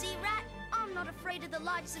sniveling sea rat. I'm not afraid of the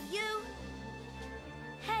likes of you.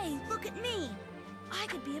 Hey, look at me! I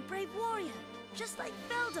could be a brave warrior, just like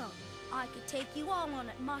Felder. I could take you all on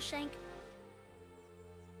at Marshank.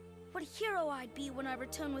 What a hero I'd be when I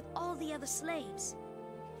return with all the other slaves.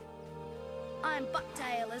 I'm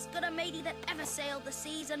Bucktail, as good a matey that ever sailed the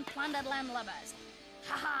seas and plundered landlubbers.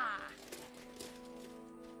 Ha ha!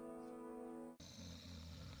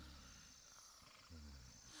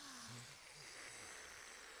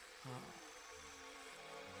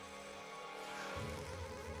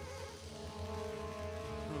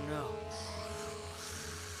 Oh no.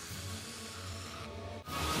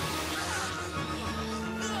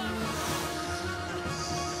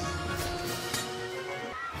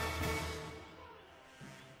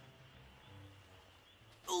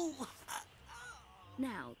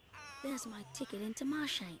 Now, there's my ticket into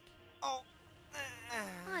Marshank.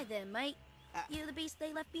 Hi there, mate. You the beast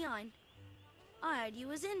they left behind? I heard you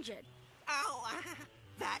was injured. Oh,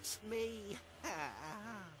 that's me.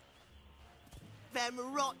 Them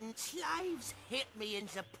rotten slaves hit me in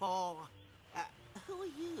the paw. Who are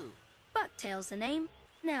you? Bucktail's the name.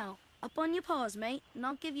 Now, up on your paws, mate, and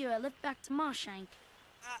I'll give you a lift back to Marshank.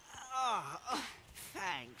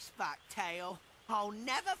 Thanks, Bucktail. I'll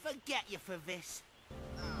never forget you for this.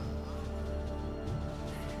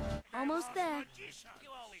 Almost there. You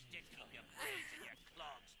always did club your face in your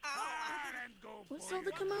clogs. What's all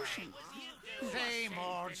the commotion? Same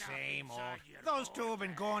old. Those two have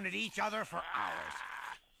been going at each other for hours.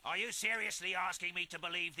 Are you seriously asking me to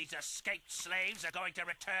believe these escaped slaves are going to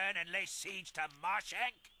return and lay siege to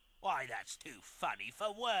Marshank? Why, that's too funny for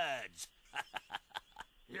words.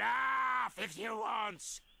 Laugh if you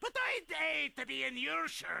want, but I'd hate to be in your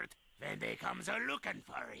shirt when they comes a-looking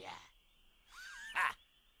for ya.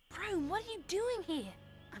 Brome, what are you doing here?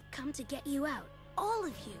 I've come to get you out. All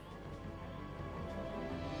of you.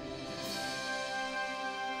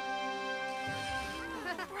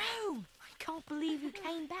 Brome! I can't believe you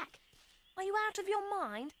came back. Are you out of your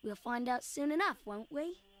mind? We'll find out soon enough, won't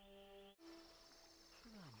we?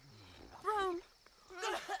 Brome,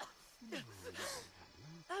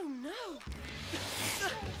 Oh no!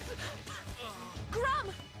 Grum!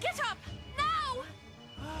 Get up! Now!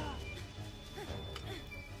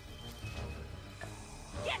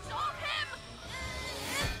 Get off him!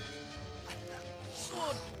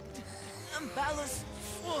 Sword! Unbalanced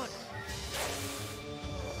sword!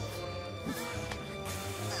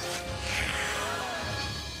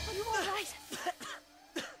 Are you alright?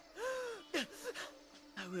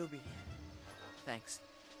 I will be. Thanks.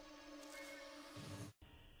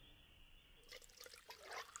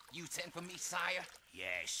 You sent for me, sire?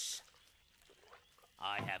 Yes.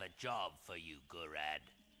 I have a job for you, Gurad.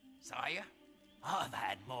 Sire? I've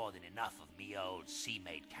had more than enough of me old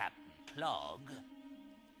sea-mate Captain Clog.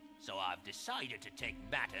 So I've decided to take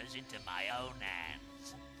matters into my own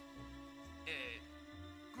hands.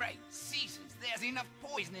 Great Caesars, there's enough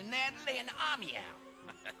poison in there to lay an army out.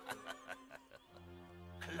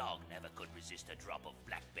 Clog never could resist a drop of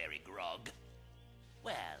blackberry grog.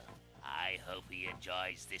 Well, I hope he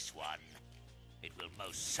enjoys this one. It will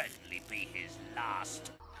most certainly be his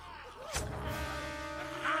last. Throw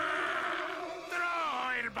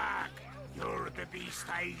it back! You're the beast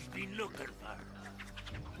I've been looking for.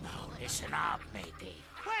 Now listen up, matey.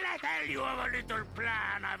 When I tell you of a little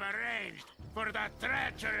plan I've arranged for the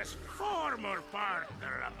treacherous former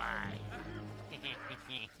partner of mine.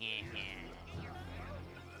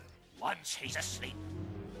 Once he's asleep,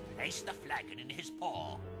 place the flagon in his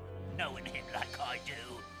paw. Knowing him like I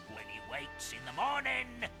do, when he wakes in the morning,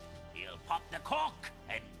 he'll pop the cork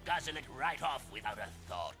and guzzle it right off without a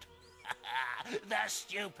thought. The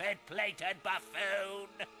stupid plated buffoon!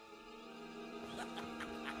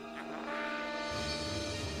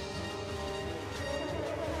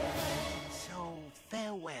 So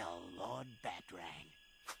farewell, Lord Batrang.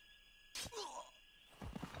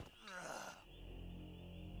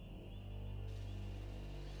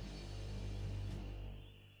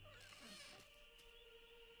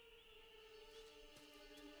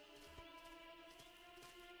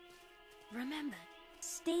 Remember,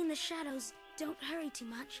 stay in the shadows, don't hurry too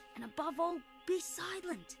much, and above all, be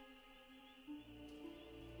silent.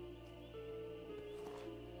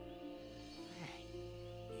 Hey,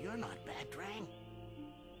 you're not Batrang.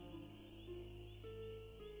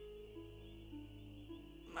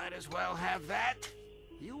 Might as well have that.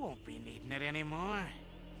 You won't be needing it anymore.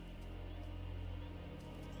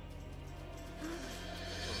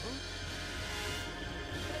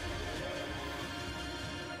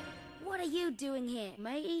 What are you doing here,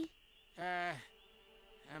 matey?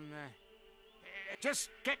 I'm, just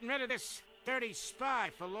getting rid of this dirty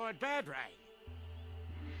spy for Lord Badrang.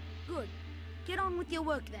 Good. Get on with your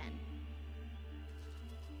work then.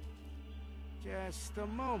 Just a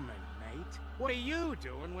moment, mate. What are you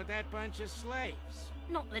doing with that bunch of slaves?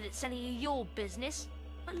 Not that it's any of your business,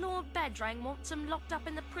 but Lord Badrang wants him locked up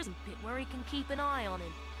in the prison pit where he can keep an eye on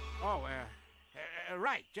him. Oh,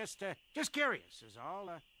 right. Just curious is all.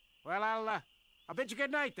 Well, I'll bid you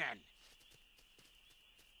good night then.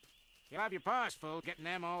 You'll have your paws full getting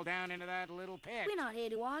them all down into that little pit. We're not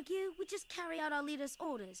here to argue. We just carry out our leader's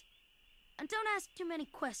orders. And don't ask too many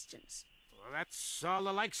questions. Well, that's all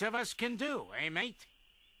the likes of us can do, eh, mate?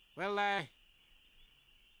 Well,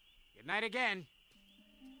 good night again.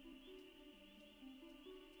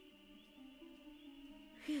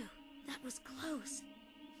 Phew, that was close.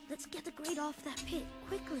 Let's get the grate off that pit,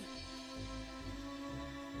 quickly.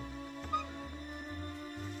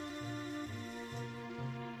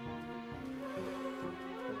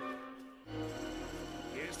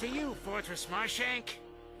 Here's to you, Fortress Marshank.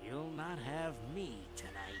 You'll not have me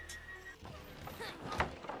tonight.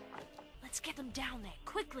 Let's get them down there,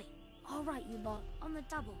 quickly. All right, you lot, on the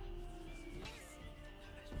double.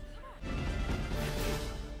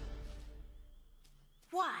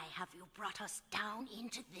 Why have you brought us down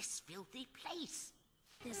into this filthy place?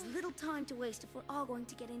 There's little time to waste if we're all going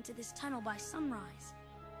to get into this tunnel by sunrise.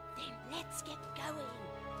 Then let's get going.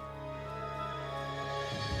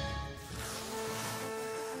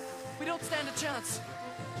 We don't stand a chance.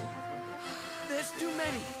 There's too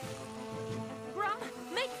many. Grum,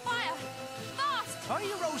 make fire! Fast!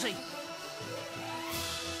 Hurry, Rosie.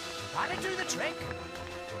 That'll do the trick.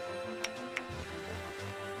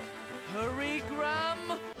 Hurry,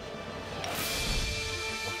 Graham!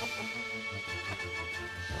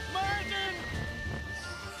 Martin!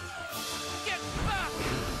 Get back!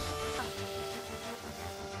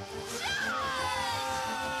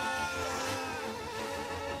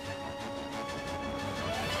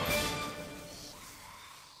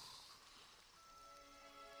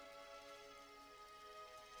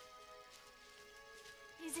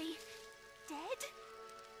 Is he dead?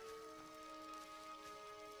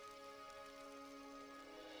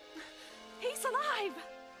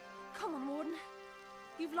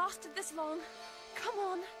 You've lasted this long. Come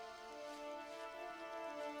on.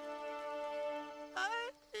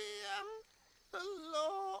 I am the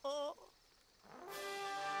law.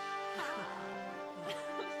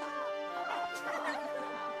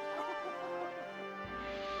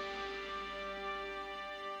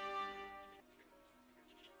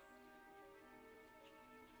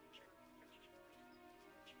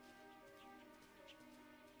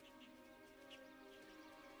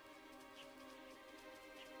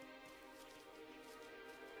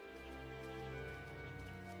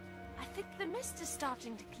 I think the mist is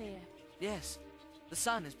starting to clear. Yes, the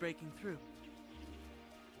sun is breaking through.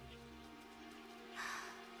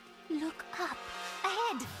 Look up.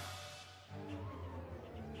 Ahead.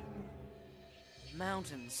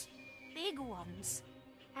 Mountains. Big ones.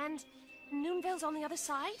 And Noonvale's on the other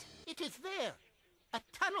side? It is there. A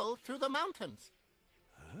tunnel through the mountains.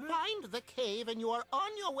 Find the cave and you are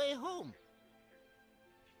on your way home.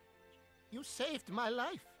 You saved my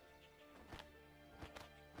life.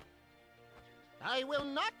 I will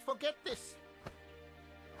not forget this.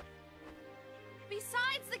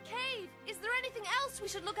 Besides the cave, is there anything else we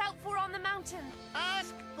should look out for on the mountain?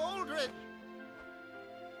 Ask Boldred.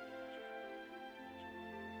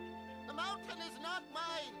 The mountain is not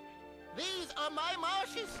mine. These are my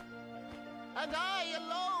marshes. And I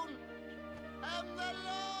alone am the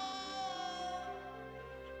law.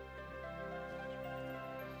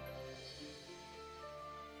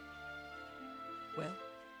 Well,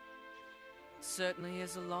 certainly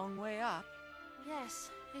is a long way up. Yes,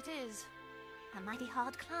 it is. A mighty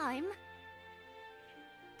hard climb.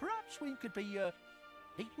 Perhaps we could be,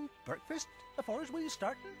 eating breakfast before we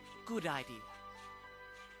starting? Good idea.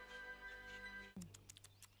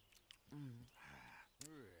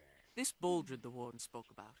 This Boldred the Warden spoke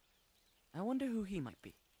about. I wonder who he might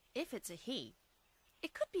be. If it's a he,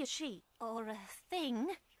 it could be a she. Or a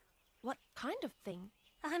thing. What kind of thing?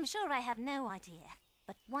 I'm sure I have no idea.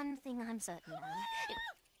 But one thing I'm certain of.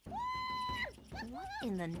 What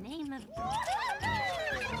in the name of...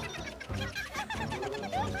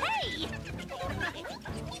 Hey!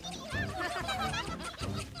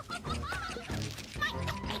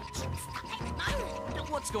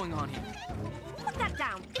 What's going on here? Put that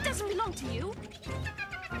down. It doesn't belong to you.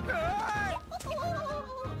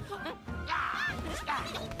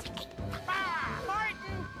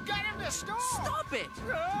 Martin, get him to stop! Stop it!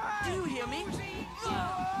 Do you hear me?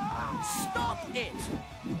 Stop it!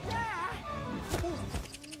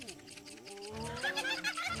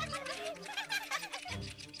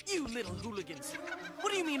 You little hooligans.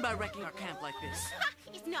 What do you mean by wrecking our camp like this?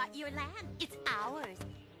 It's not your land, it's ours.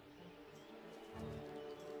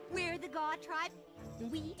 We're the God tribe.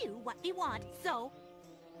 We do what we want, so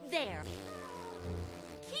there.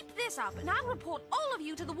 Keep this up, and I'll report all of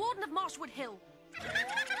you to the Warden of Marshwood Hill. I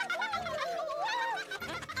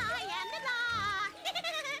am the law.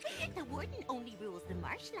 The warden only rules the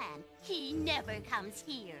marshland. He never comes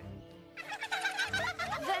here.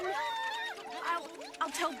 Then I'll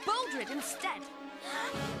tell Boldred instead.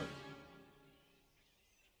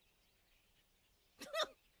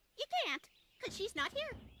 You can't, because she's not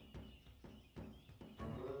here.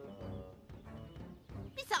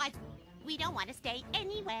 Besides, we don't want to stay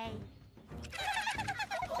anyway.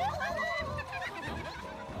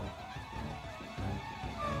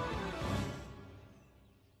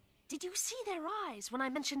 Did you see their eyes when I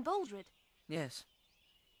mentioned Boldred? Yes.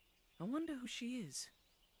 I wonder who she is.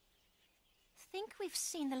 Think we've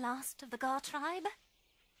seen the last of the Gar tribe?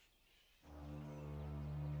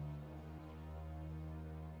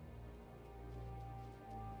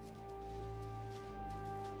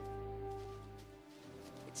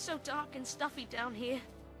 It's so dark and stuffy down here.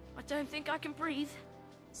 I don't think I can breathe.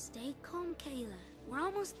 Stay calm, Kayla. We're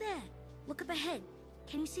almost there. Look up ahead.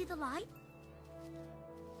 Can you see the light?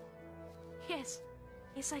 Yes.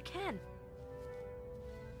 Yes, I can.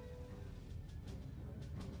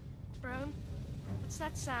 Brome, what's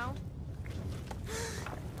that sound?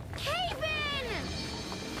 Cave-in!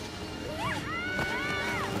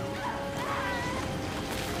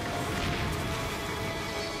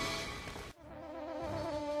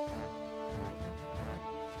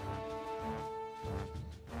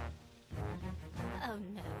 Oh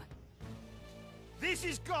no. This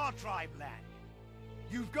is Gar tribe land.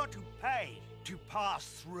 You've got to pay to pass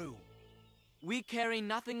through. We carry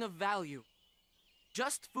nothing of value.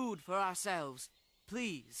 Just food for ourselves,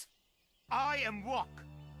 please. I am Wok,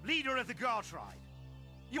 leader of the Gar tribe.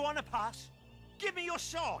 You want to pass? Give me your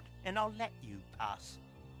sword, and I'll let you pass.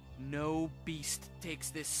 No beast takes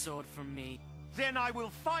this sword from me. Then I will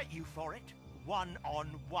fight you for it,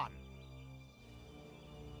 1-on-1.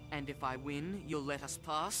 And if I win, you'll let us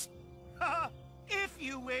pass? If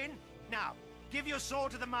you win! Now, give your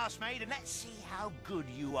sword to the Marsh Maid and let's see how good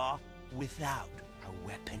you are without a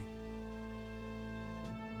weapon.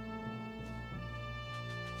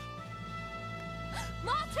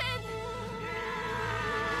 Martin!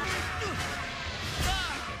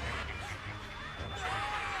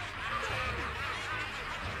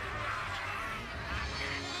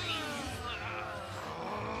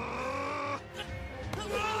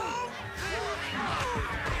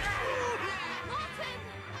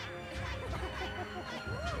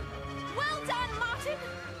 Well done, Martin!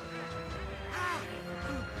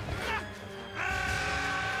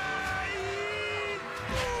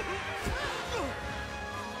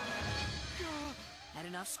 Had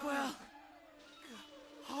enough, squirrel?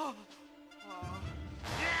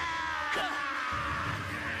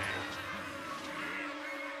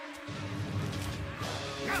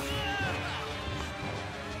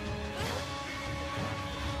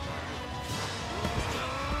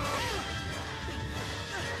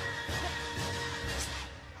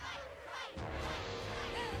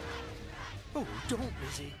 Oh, don't,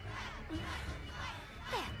 Lizzie.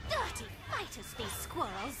 They're dirty fighters, these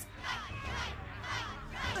squirrels.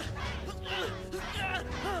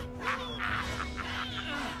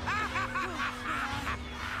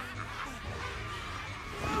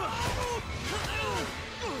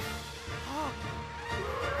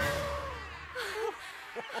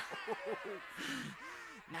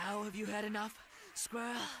 Now have you had enough,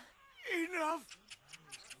 squirrel? Enough!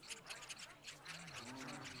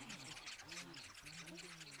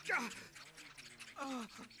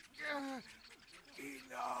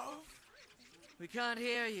 Enough! We can't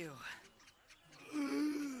hear you.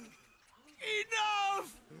 Enough!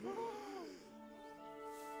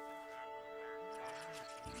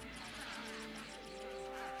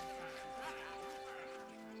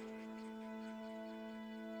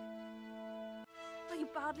 Are you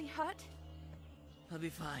badly hurt? I'll be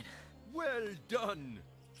fine. Well done!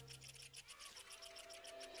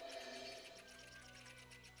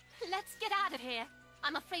 Let's get out of here.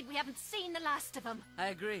 I'm afraid we haven't seen the last of them. I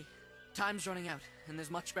agree. Time's running out, and there's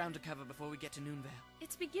much ground to cover before we get to Noonvale.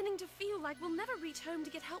 It's beginning to feel like we'll never reach home to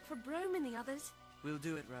get help for Brome and the others. We'll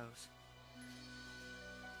do it, Rose.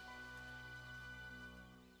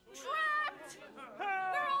 Trapped! We're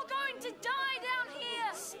all going to die down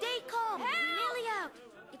here! Stay calm. Help! We're nearly out.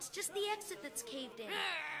 It's just the exit that's caved in.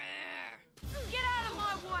 Get out of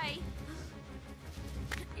my way!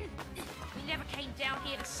 We never came down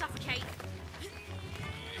here to suffocate.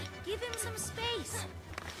 Give him some space.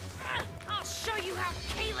 I'll show you how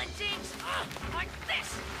Kayla digs! Like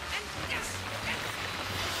this, and this, and...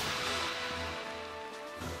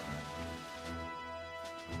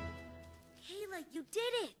 Kayla, you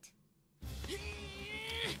did it.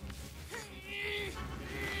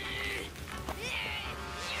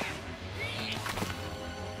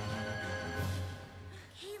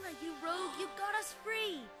 Kayla, you rogue, you got us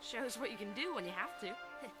free. Shows what you can do when you have to.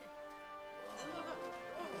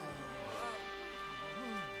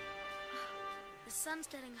 The sun's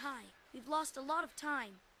getting high. We've lost a lot of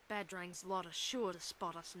time. Badrang's lot are sure to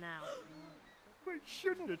spot us now. We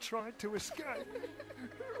shouldn't have tried to escape.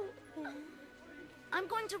 I'm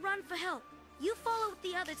going to run for help. You follow with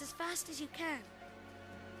the others as fast as you can.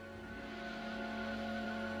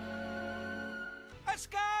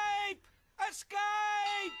 Escape!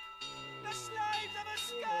 Escape! The slaves have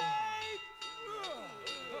escaped!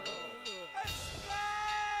 Escape!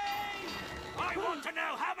 I want to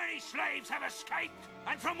know how many slaves have escaped,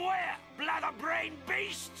 and from where, blather-brained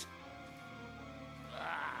beasts!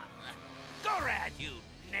 Go ahead, you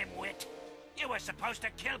nimwit! You were supposed to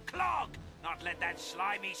kill Clog, not let that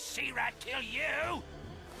slimy sea rat kill you!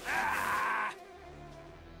 Ah!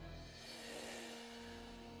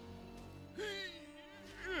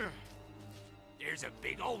 There's a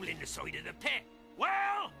big hole in the side of the pit.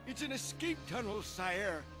 Well? It's an escape tunnel,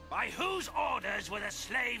 sire. By whose orders were the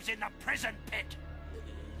slaves in the prison pit?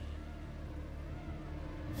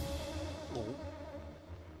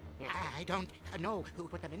 I don't know who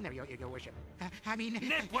put them in there, your worship. I mean...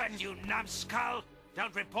 Nitwit, you numbskull!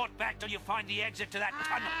 Don't report back till you find the exit to that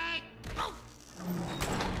tunnel.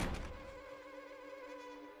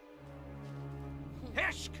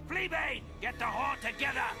 Hishk, Fleabane! Get the horde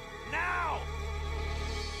together! Now!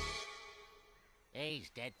 He's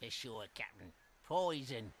dead for sure, Captain.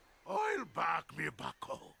 Poison. I'll back me,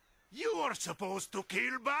 bucko. You are supposed to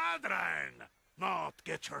kill Badrang, not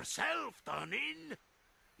get yourself done in.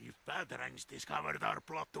 If Badrang's discovered our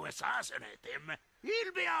plot to assassinate him,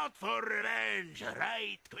 he'll be out for revenge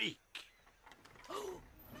right quick.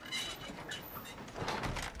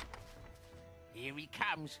 Here he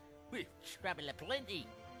comes, with trouble aplenty.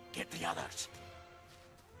 Get the others.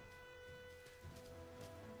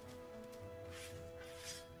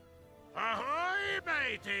 Ahoy,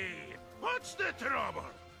 matey! What's the trouble?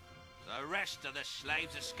 The rest of the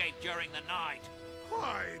slaves escaped during the night.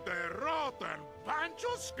 Why, the rotten bunch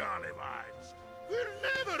of scallywags! We'll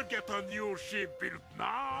never get a new ship built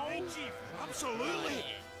now! Hey, Chief, absolutely!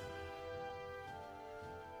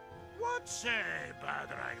 What say,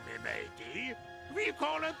 Badrang me matey? We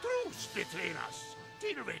call a truce between us,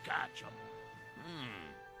 till we catch 'em.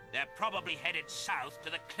 They're probably headed south to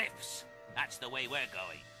the cliffs. That's the way we're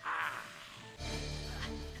going.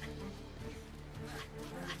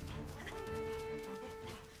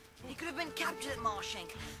 He could have been captured at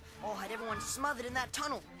Marshank, or had everyone smothered in that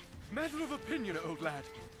tunnel. Matter of opinion, old lad.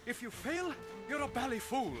 If you fail, you're a bally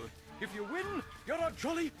fool. If you win, you're a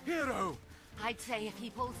jolly hero. I'd say if he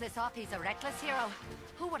pulls this off, he's a reckless hero.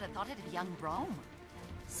 Who would have thought it'd be young Brome?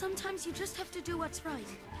 Sometimes you just have to do what's right,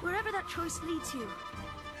 wherever that choice leads you.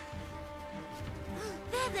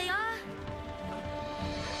 There they are!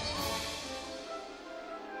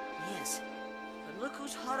 Yes, but look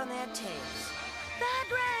who's hot on their tails.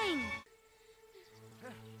 Bad rain!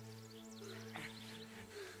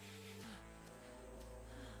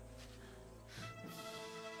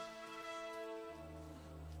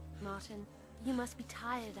 Martin, you must be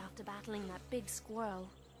tired after battling that big squirrel.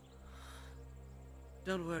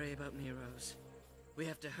 Don't worry about me, Rose. We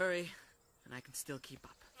have to hurry, and I can still keep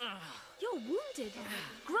up. You're wounded!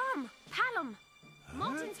 Grum! Palom!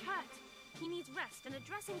 Martin's hurt. He needs rest and a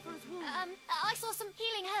dressing for his wound. I saw some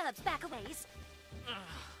healing herbs back a ways.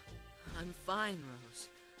 I'm fine, Rose.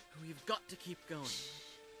 We've got to keep going.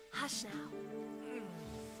 Hush now.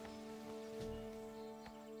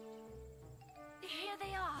 Here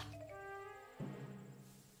they are.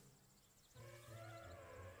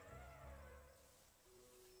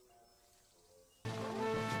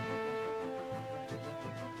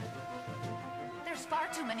 There's far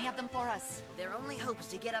too many of them for us. Their only hope is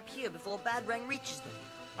to get up here before Badrang reaches them.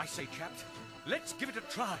 I say, chaps, let's give it a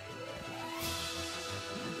try.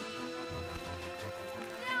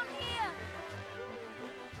 Down here!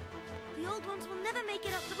 The old ones will never make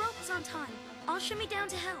it up the ropes on time. I'll shimmy down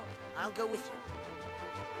to help. I'll go with you.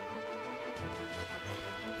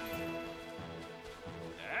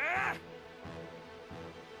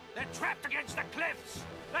 They're trapped against the cliffs!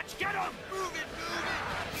 Let's get them! Move it, move it!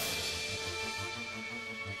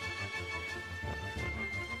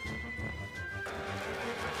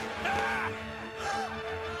 Ah!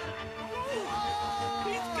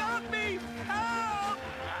 He's got me! Help!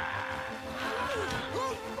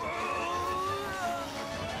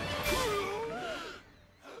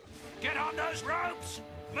 Get on those ropes!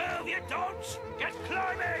 Move, you don'ts! Get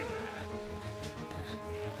climbing!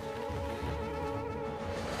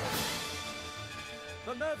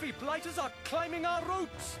 The nervy blighters are climbing our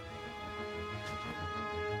ropes!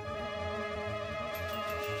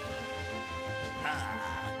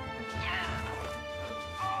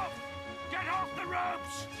 Off! Get off the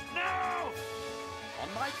ropes! Now! On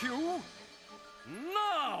my cue,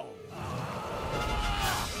 now!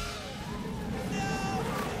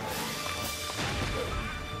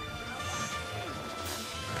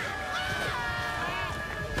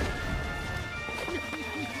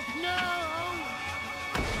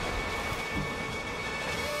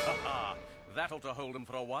 That'll to hold him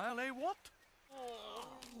for a while, eh, what?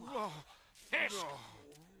 Hisk!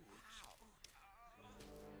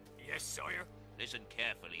 Yes, Sawyer? Listen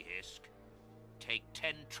carefully, Hisk. Take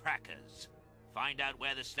 10 trackers. Find out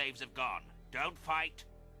where the slaves have gone. Don't fight.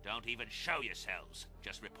 Don't even show yourselves.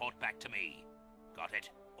 Just report back to me. Got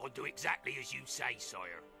it? I'll do exactly as you say,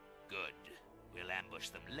 Sawyer. Good. We'll ambush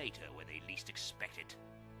them later when they least expect it.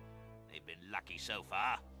 They've been lucky so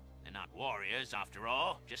far. They're not warriors, after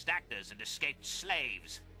all. Just actors and escaped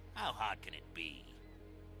slaves. How hard can it be?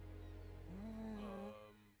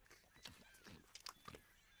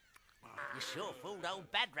 You sure fooled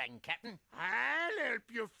old Badrang, Captain. I'll help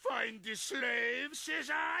you find the slaves,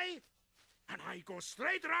 says I. And I go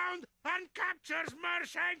straight round and captures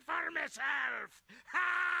Mershank for myself.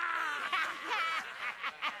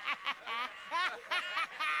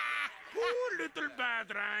 Poor little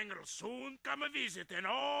Badrang'll soon come a-visiting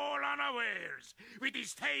all unawares, with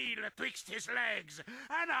his tail atwixt his legs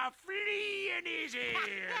and a flea in his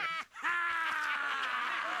ear.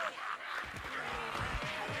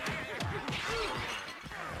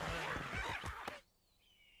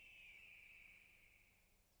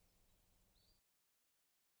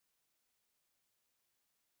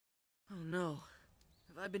 Oh no.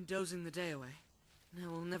 Have I been dozing the day away?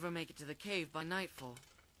 Now we'll never make it to the cave by nightfall.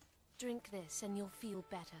 drink this and you'll feel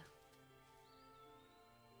better.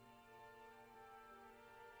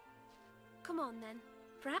 Come on then.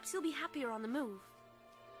 Perhaps you'll be happier on the move.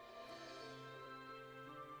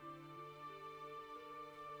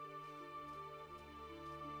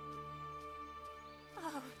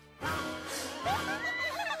 Oh.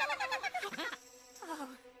 Oh,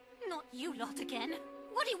 not you lot again.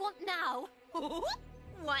 What do you want now?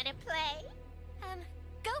 Wanna play?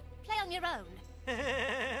 Go play on your own.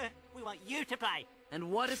 We want you to play.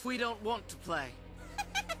 And what if we don't want to play?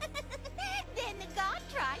 Then the god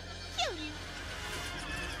try kill you.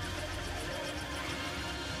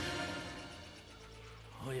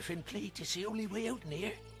 Oh, if in plate is the only way out in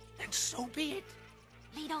here, then so be it.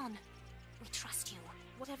 Lead on. We trust you.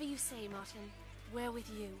 Whatever you say, Martin. We're with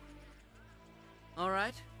you. All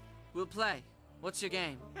right, we'll play. What's your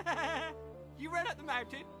game? You run up the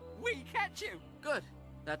mountain, we catch you. Good.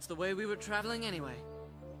 That's the way we were traveling anyway.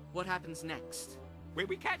 What happens next? When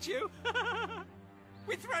we catch you,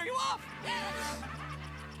 we throw you off.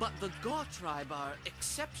 But the Gaw tribe are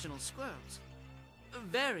exceptional squirrels.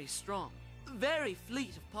 Very strong, very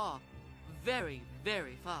fleet of paw, very,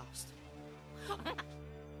 very fast.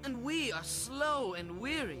 And we are slow and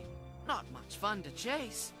weary. Not much fun to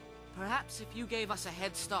chase. Perhaps if you gave us a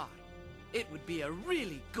head start, it would be a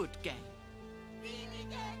really good game. Really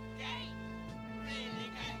good game. Really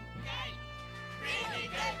good game. Really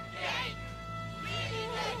good game. Really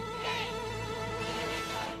good game. Really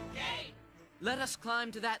good game. Let us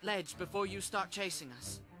climb to that ledge before you start chasing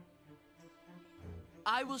us.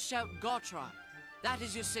 I will shout Gaw tribe. That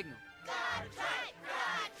is your signal. God tribe.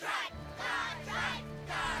 God tribe. God tribe.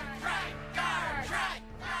 God tribe. God tribe.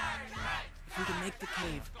 God tribe. If we can make the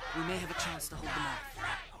cave, we may have a chance to hold them off.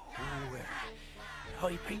 Oh,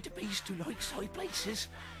 I paint the beast who likes high places.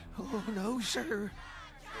 Oh, no, sir.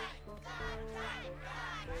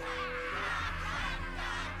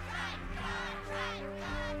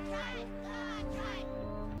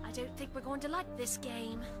 I don't think we're going to like this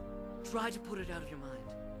game. Try to put it out of your mind.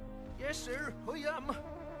 Yes, sir, I am.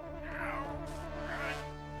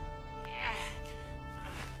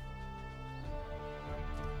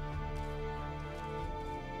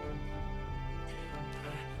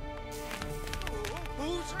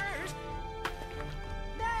 Who's hers?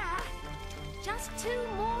 There! Just 2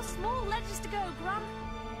 more small ledges to go, Grump.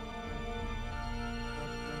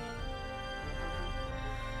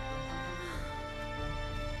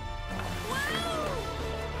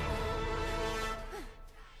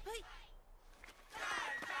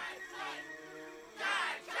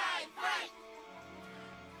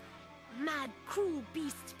 Mad, cruel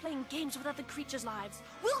beasts playing games with other creatures' lives.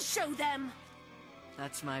 We'll show them!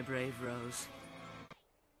 That's my brave Rose.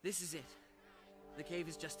 This is it. The cave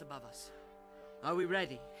is just above us. Are we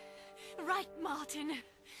ready? Right, Martin.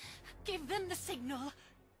 Give them the signal.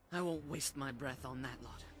 I won't waste my breath on that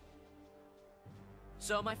lot.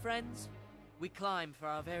 So, my friends, we climb for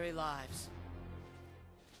our very lives.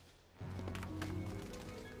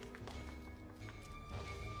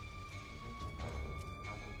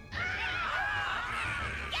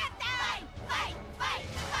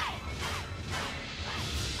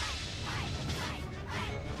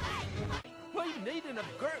 I'm needing a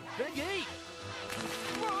great big eat.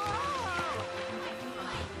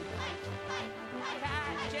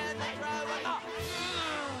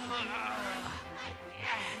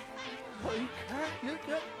 I can't look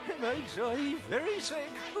up, and I'm sorry, very sick.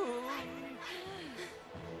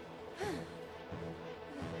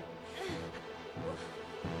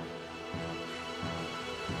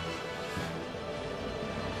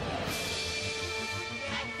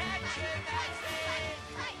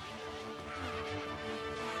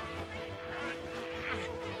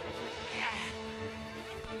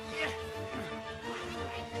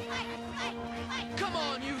 Come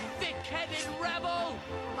on, you thick-headed rebel!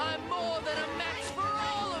 I'm more than a match for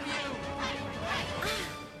all of you!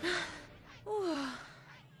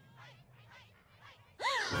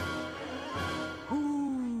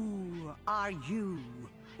 Who are you?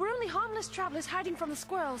 We're only harmless travelers hiding from the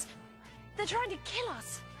squirrels. They're trying to kill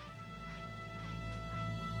us.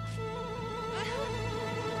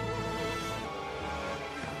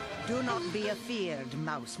 Do not be afeared,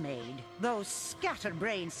 mousemaid. Those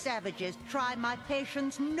scatterbrained savages try my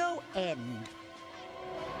patience no end.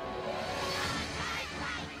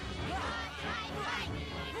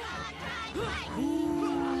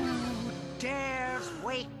 Who dares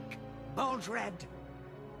wake Bulge Red?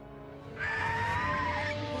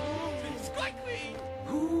 Squigly!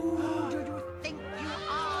 Who do you think you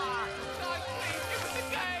are?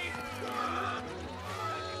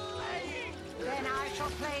 Then I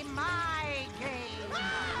shall play my game.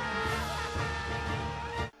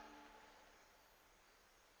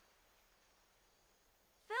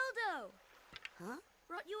 Huh?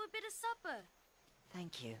 Brought you a bit of supper.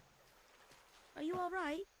 Thank you. Are you all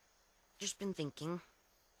right? Just been thinking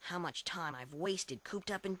how much time I've wasted cooped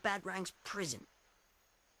up in Badrang's prison.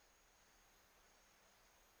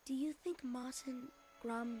 Do you think Martin,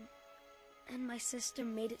 Grum, and my sister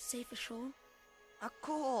made it safe ashore? Of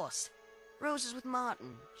course. Rose is with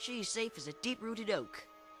Martin. She's safe as a deep-rooted oak.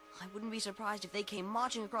 I wouldn't be surprised if they came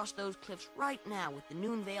marching across those cliffs right now with the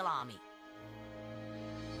Noonvale army.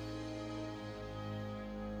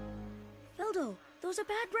 Feldo, those are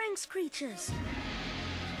Badrang's creatures.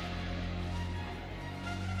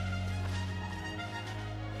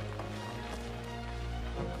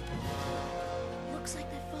 Looks like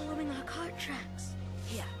they're following our cart tracks.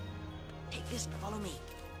 Here, take this and follow me.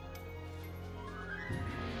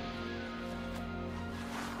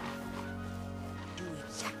 Do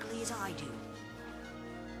exactly as I do.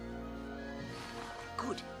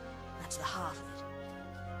 Good. That's the half of it.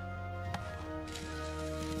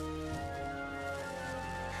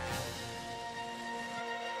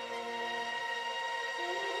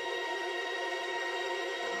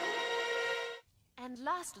 And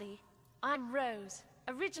lastly, I'm Rose,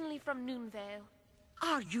 originally from Noonvale.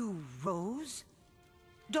 Are you Rose?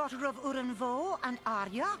 Daughter of Urenvo and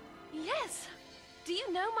Arya? Yes! Do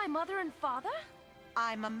you know my mother and father?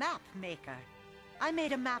 I'm a map maker. I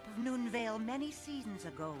made a map of Noonvale many seasons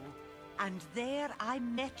ago, and there I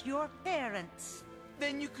met your parents.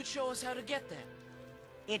 Then you could show us how to get there.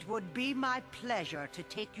 It would be my pleasure to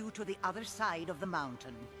take you to the other side of the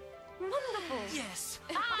mountain. Wonderful! Yes!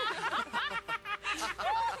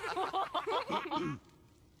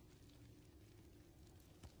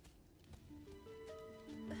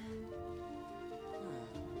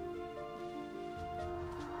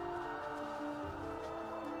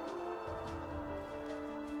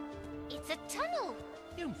 It's a tunnel.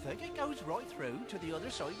 You think it goes right through to the other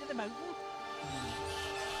side of the mountain?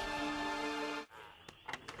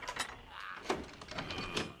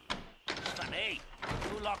 Sonny,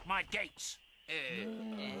 who locked my gates?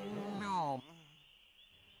 No.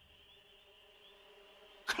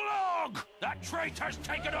 Clog! That traitor's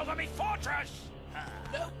taken over me fortress!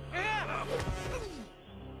 No.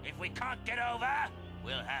 If we can't get over,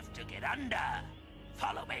 we'll have to get under.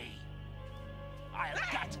 Follow me. I'll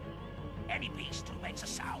gut any beast who makes a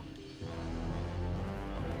sound.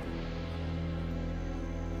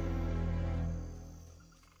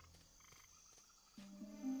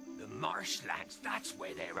 The marshlands, that's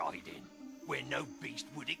where they're hiding. Where no beast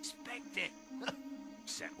would expect it.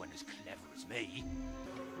 Except one as clever as me.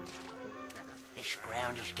 This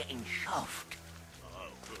ground is getting soft.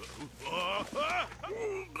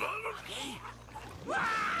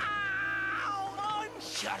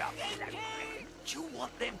 Shut up, do you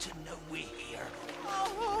want them to know we're here?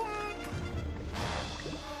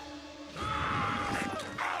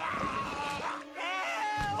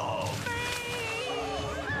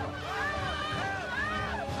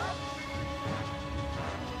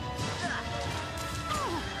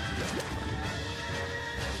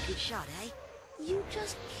 Good shot, eh? You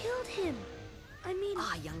just killed him. I mean...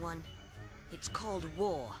 Ah, young one. It's called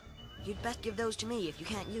war. You'd best give those to me if you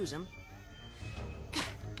can't use them.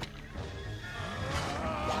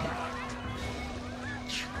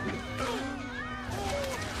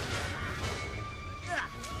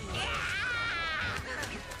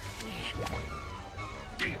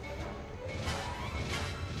 There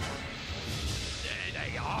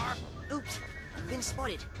they are. Oops, I've been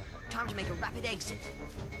spotted. Time to make a rapid exit.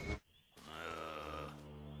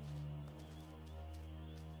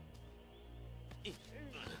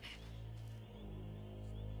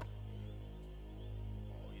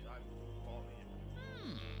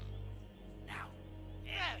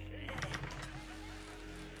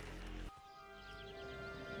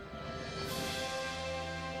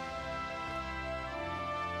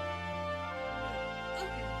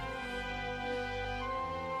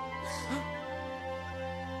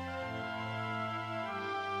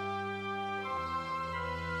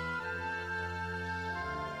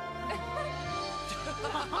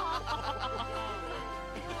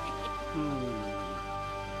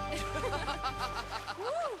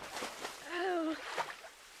 Oh,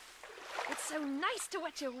 it's so nice to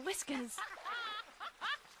wet your whiskers.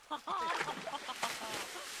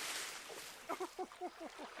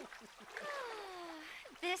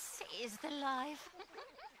 This is the life.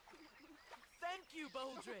 Thank you,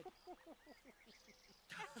 Boldred.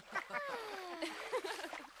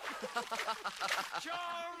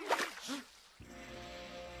 Charge!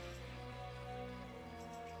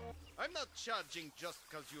 I'm not charging just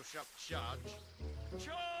because you shout charge.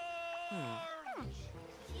 Charge!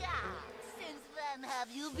 Yeah, since when long have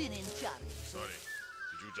you been in charge? Sorry,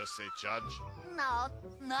 did you just say judge? No,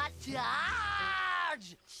 not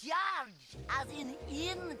charge! Charge! As in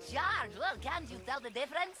charge. Well, can't you tell the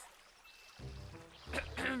difference?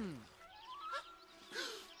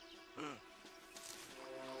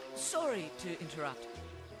 Sorry to interrupt.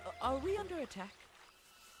 Are we under attack?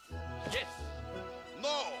 Yes.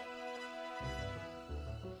 No.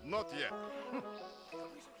 Not yet.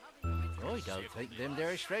 I don't think them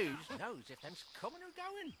there shrews knows if them's coming or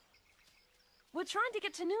going. We're trying to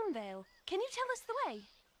get to Noonvale. Can you tell us the way?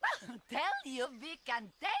 Tell you we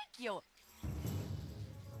can take you.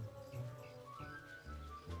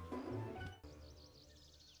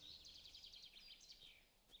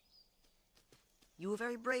 You were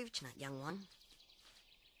very brave tonight, young one.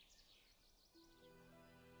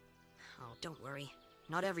 Oh, don't worry.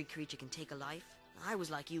 Not every creature can take a life. I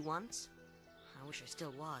was like you once. I wish I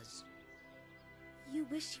still was. You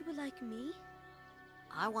wish you were like me?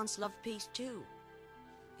 I once loved peace too.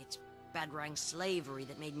 It's Badrang's slavery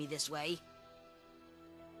that made me this way.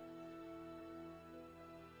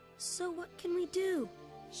 So what can we do?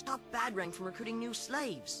 Stop Badrang from recruiting new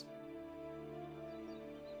slaves.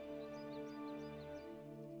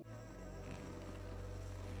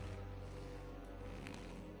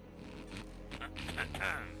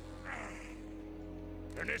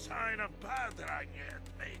 Any sign of Badrang yet,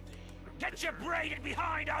 matey? Get your braided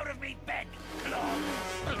behind out of me bed,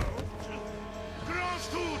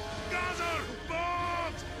 Grosstooth! Gazer!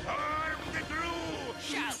 Bogs! Arm the crew!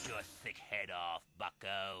 Shout your thick head off,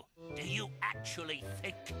 bucko. Do you actually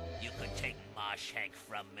think you could take Marshank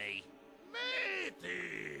from me?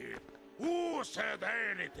 Matey! Who said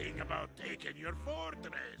anything about taking your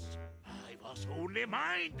fortress? I was only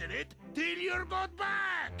minding it till you got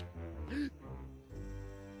back!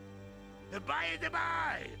 By the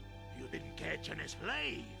by, you didn't catch any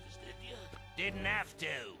slaves, did you? Didn't have to.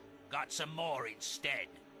 Got some more instead.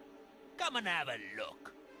 Come and have a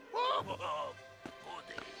look. Oh,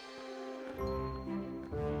 goody.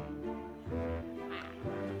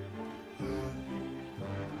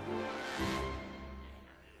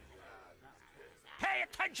 Pay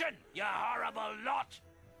attention, you horrible lot!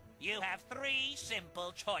 You have 3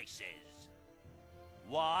 simple choices.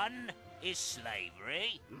 1 is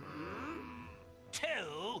slavery.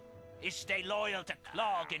 2 is stay loyal to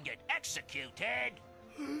Clog and get executed.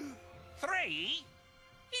 3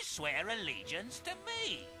 is swear allegiance to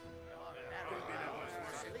me.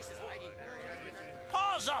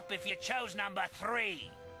 Pause up if you chose number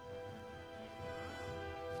 3.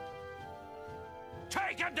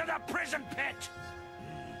 Take him to the prison pit!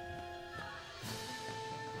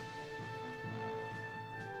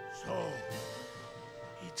 So,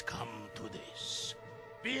 it's come to this.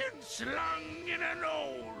 Being slung in an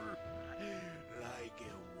hole like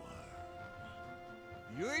a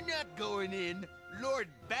worm. You're not going in. Lord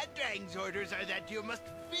Badrang's orders are that you must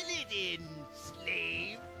fill it in,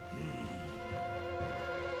 slave.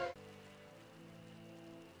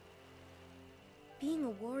 Being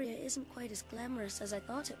a warrior isn't quite as glamorous as I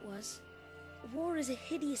thought it was. War is a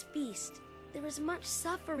hideous beast. There is much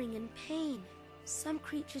suffering and pain. Some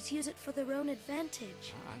creatures use it for their own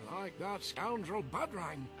advantage. I like that scoundrel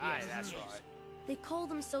Badrang. Aye, that's right. They call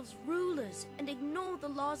themselves rulers and ignore the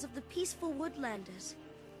laws of the peaceful woodlanders.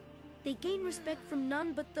 They gain respect from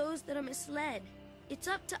none but those that are misled. It's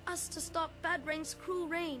up to us to stop Badrang's cruel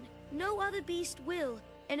reign. No other beast will,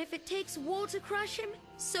 and if it takes war to crush him,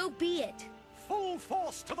 so be it. Full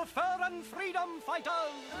force to the Fur and Freedom Fighters!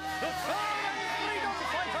 The Fur and Freedom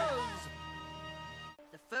Fighters!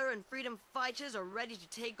 The Fur and Freedom Fighters are ready to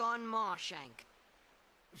take on Marshank.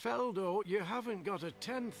 Feldo, you haven't got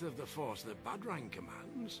 1/10 of the force that Badrang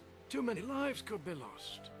commands. Too many lives could be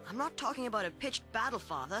lost. I'm not talking about a pitched battle,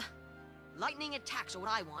 Father. Lightning attacks are what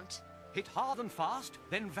I want. Hit hard and fast,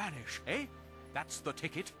 then vanish, eh? That's the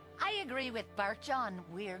ticket. I agree with Bertjon.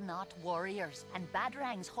 We're not warriors, and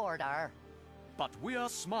Badrang's horde are. But we're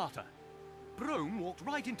smarter. Brome walked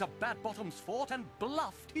right into Bad Bottom's fort and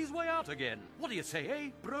bluffed his way out again. What do you say,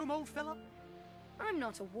 eh, Brome, old fella? I'm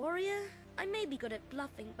not a warrior. I may be good at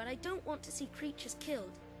bluffing, but I don't want to see creatures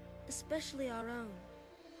killed, especially our own.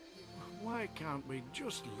 Why can't we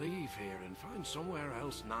just leave here and find somewhere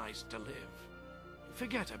else nice to live?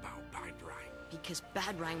 Forget about Badrang. Because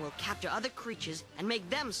Badrang will capture other creatures and make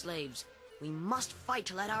them slaves. We must fight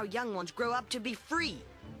to let our young ones grow up to be free.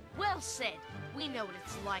 Well said. We know what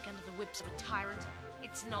it's like under the whips of a tyrant.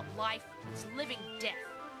 It's not life, it's living death.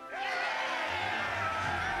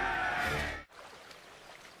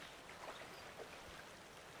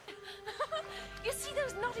 You see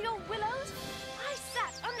those knotty old willows? I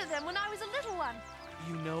sat under them when I was a little one.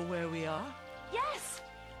 You know where we are? Yes!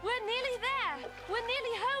 We're nearly there! We're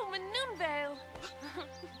nearly home in Noonvale!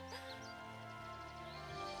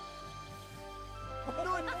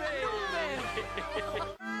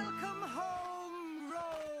 Welcome home,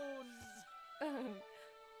 Rose!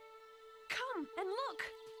 Come and look!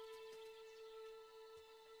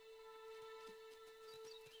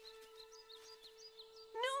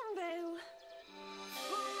 Noonvale!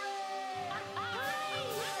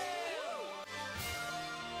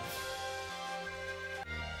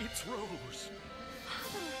 It's Rose.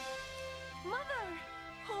 Mother!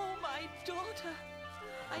 Oh, my daughter.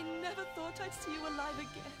 I never thought I'd see you alive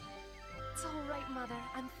again. It's all right, Mother.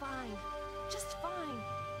 I'm fine. Just fine.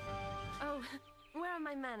 Oh, where are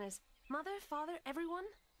my manners? Mother, Father, everyone?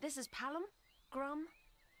 This is Palom, Grum,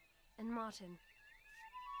 and Martin.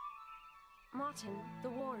 Martin, the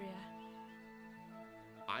warrior.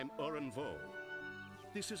 I'm Oren Vo.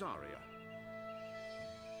 This is Arya.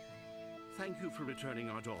 Thank you for returning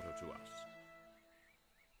our daughter to us.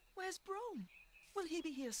 Where's Brome? Will he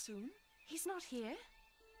be here soon? He's not here.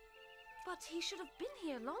 But he should have been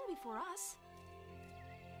here long before us.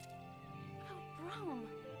 Oh, Brome.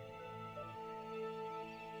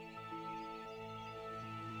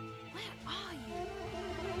 Where are you?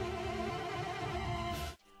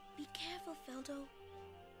 Be careful, Feldo.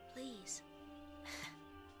 Please.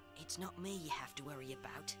 It's not me you have to worry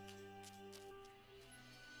about.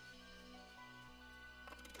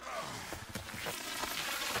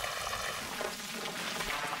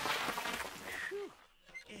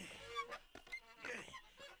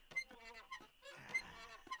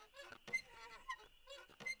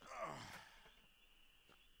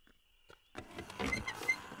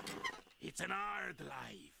 It's an hard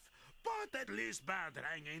life, but at least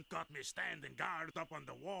Badrang ain't got me standing guard up on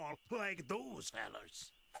the wall like those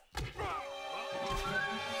fellers.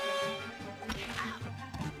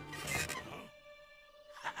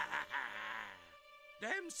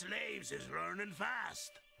 Them slaves is learning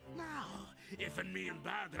fast. Now, if me and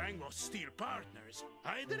Badrang was still partners,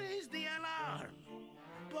 I'd raise the alarm.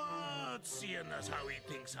 But seeing as how he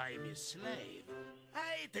thinks I'm his slave,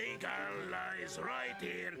 I think I'll lies right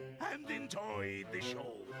here and enjoy the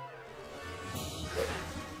show.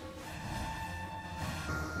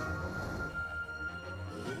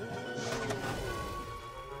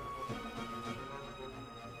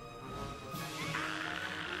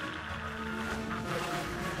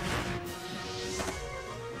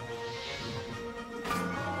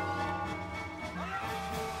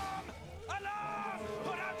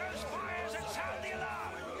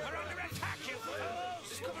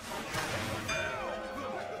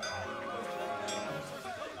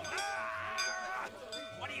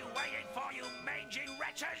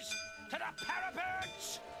 To the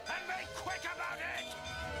parapets, and be quick about it!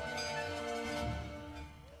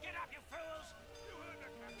 Get up, you fools!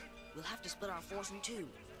 We'll have to split our force in two.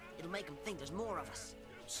 It'll make them think there's more of us.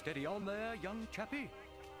 Steady on there, young chappie.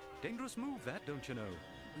 Dangerous move, that, don't you know?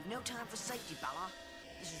 We've no time for safety, Bala.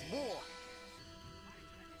 This is war.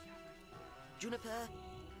 Juniper,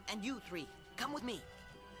 and you three, come with me.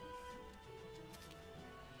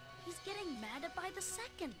 He's getting madder by the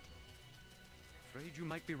second. Afraid you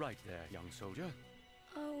might be right there, young soldier.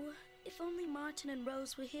 Oh, if only Martin and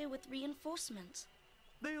Rose were here with reinforcements.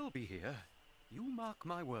 They'll be here. You mark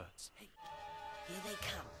my words. Hey, here they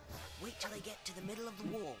come. Wait till they get to the middle of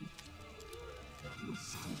the wall.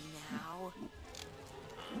 Steady now.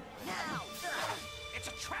 Now! It's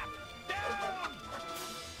a trap! Down!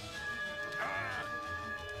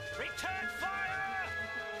 Return fire!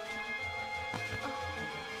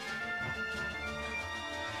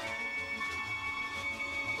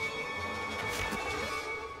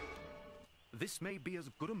 This may be as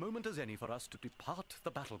good a moment as any for us to depart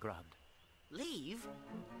the battleground. Leave?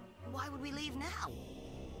 Why would we leave now?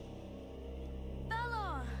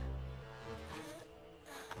 Bella!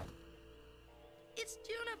 It's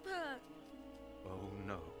Juniper! Oh,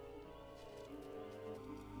 no.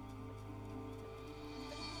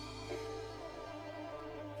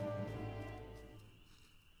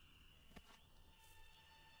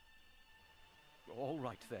 All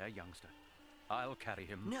right there, youngster. I'll carry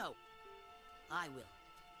him. No. I will.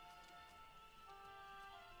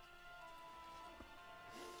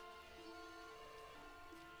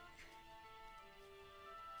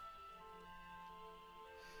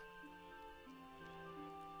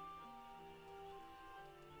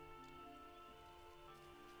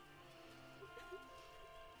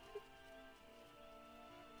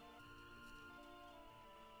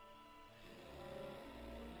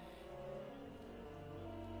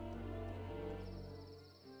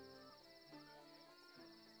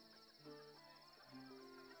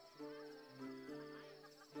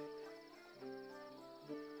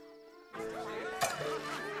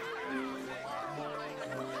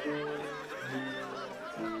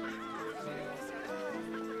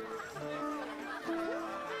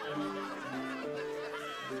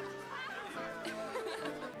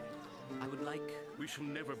 We shall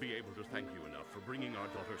never be able to thank you enough for bringing our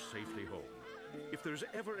daughter safely home. If there's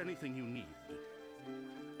ever anything you need...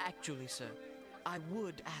 Actually, sir, I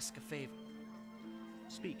would ask a favor.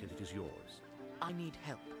 Speak, and it is yours. I need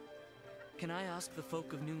help. Can I ask the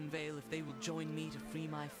folk of Noonvale if they will join me to free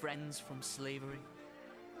my friends from slavery?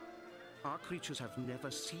 Our creatures have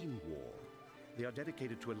never seen war. They are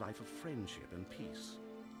dedicated to a life of friendship and peace.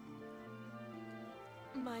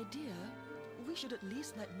 My dear, we should at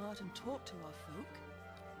least let Martin talk to our folk.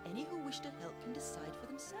 Any who wish to help can decide for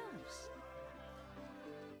themselves.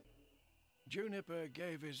 Juniper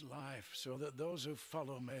gave his life so that those who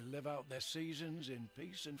follow may live out their seasons in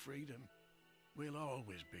peace and freedom. We'll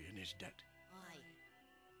always be in his debt. Aye.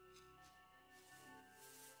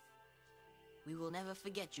 We will never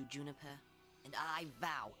forget you, Juniper. And I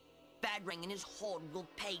vow, Badrang and his horde will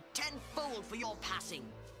pay tenfold for your passing.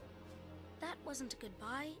 That wasn't a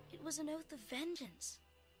goodbye, it was an oath of vengeance.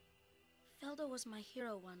 Feldo was my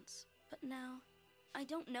hero once, but now, I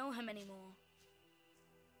don't know him anymore.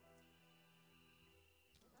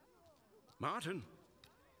 Martin,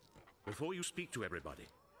 before you speak to everybody,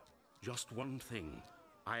 just one thing.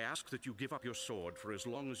 I ask that you give up your sword for as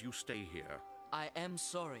long as you stay here. I am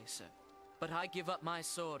sorry, sir, but I give up my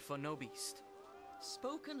sword for no beast.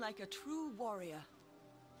 Spoken like a true warrior.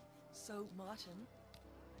 So, Martin,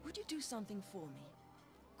 would you do something for me?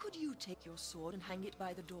 Could you take your sword and hang it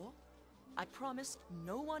by the door? I promise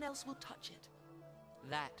no one else will touch it.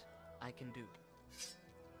 That I can do.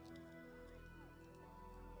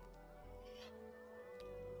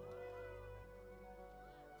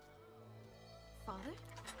 Father?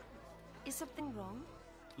 Is something wrong?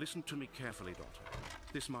 Listen to me carefully, daughter.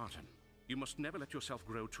 This Martin, you must never let yourself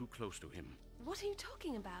grow too close to him. What are you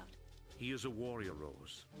talking about? He is a warrior,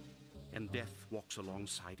 Rose, and death walks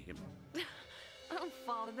alongside him. Oh,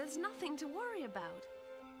 Father, there's nothing to worry about.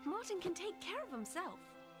 Martin can take care of himself.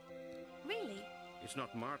 Really? It's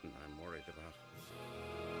not Martin I'm worried about.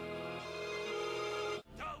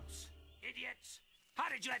 Those idiots! How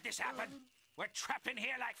did you let this happen? We're trapped in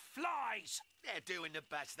here like flies! They're doing the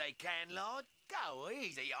best they can, Lord. Go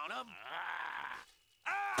easy on them.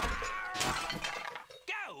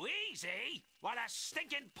 Go easy? While a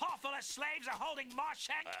stinking pot full of slaves are holding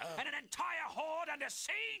Marshank and an entire horde under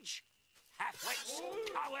siege? Half-wits,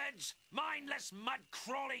 cowards, mindless,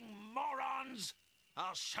 mud-crawling morons!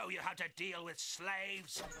 I'll show you how to deal with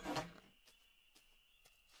slaves.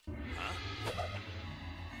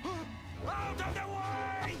 Out of the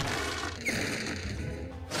way!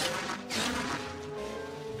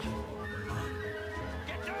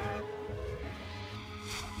 Get down!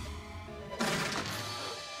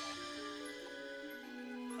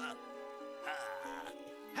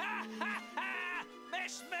 Ha ha ha!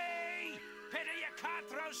 Miss me! Pity you can't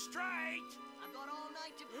throw straight! I've got all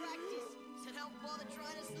night to practice, so don't bother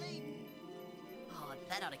trying to sleep. Oh,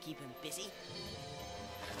 that ought to keep him busy.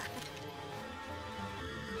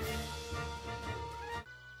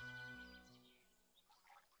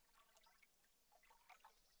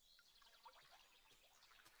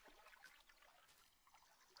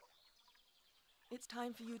 It's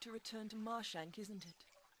time for you to return to Marshank, isn't it?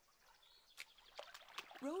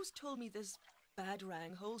 Rose told me this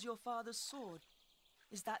Badrang holds your father's sword.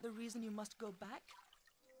 Is that the reason you must go back?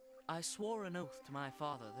 I swore an oath to my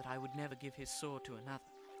father that I would never give his sword to another.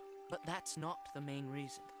 But that's not the main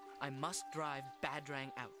reason. I must drive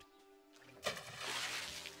Badrang out.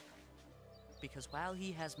 Because while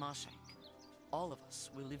he has Marshank, all of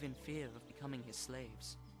us will live in fear of becoming his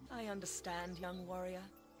slaves. I understand, young warrior.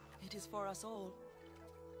 It is for us all.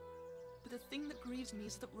 But the thing that grieves me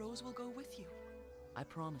is that Rose will go with you. I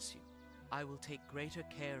promise you, I will take greater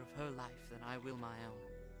care of her life than I will my own.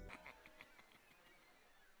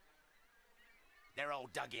 They're all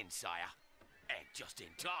dug in, sire. And just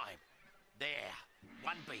in time. There,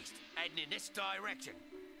 one beast, heading in this direction.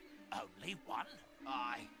 Only one?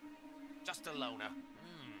 Aye. Just a loner.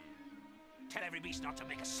 Tell every beast not to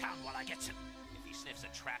make a sound while I get him. If he sniffs a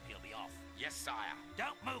trap, he'll be off. Yes, sire.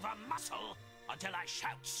 Don't move a muscle until I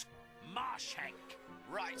shouts, Marshank.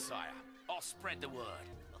 Right, sire. I'll spread the word.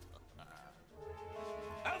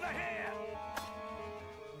 Over here!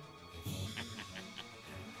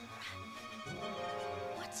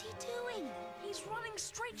 What's he doing? He's running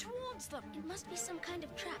straight towards them. It must be some kind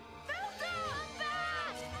of trap.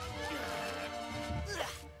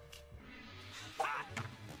 Ha!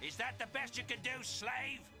 Is that the best you can do,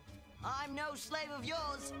 slave? I'm no slave of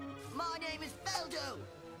yours. My name is Feldo.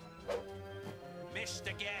 Missed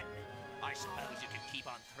again. I suppose you can keep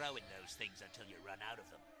on throwing those things until you run out of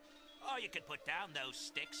them. Or you could put down those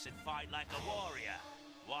sticks and fight like a warrior,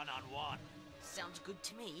 one-on-one. Sounds good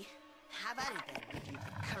to me. Have at it then, with your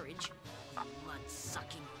courage,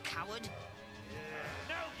 blood-sucking coward.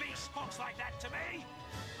 No beast spots like that to me!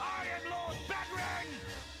 I am Lord Badring!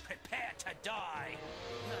 Prepare to die!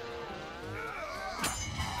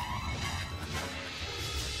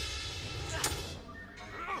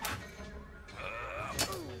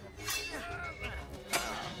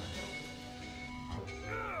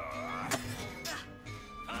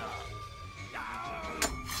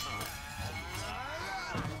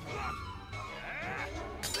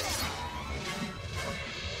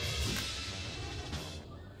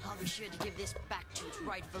 I'll be sure to give this back to its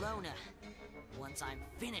rightful owner. Once I'm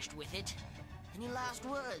finished with it. Any last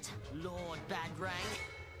words, Lord Badrang?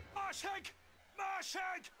 Marshag!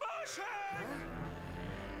 Marshag! Marshag!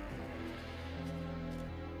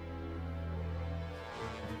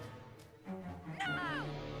 No!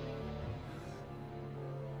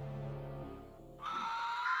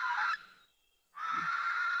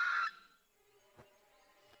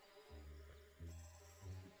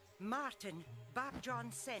 Martin,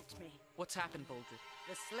 Barkjohn sent me. What's happened, Boldred?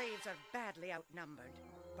 The slaves are badly outnumbered.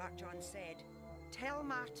 Barkjohn said, tell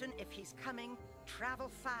Martin if he's coming, travel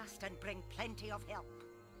fast and bring plenty of help.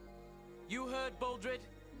 You heard, Boldred?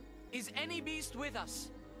 Is any beast with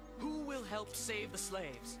us? Who will help save the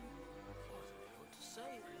slaves?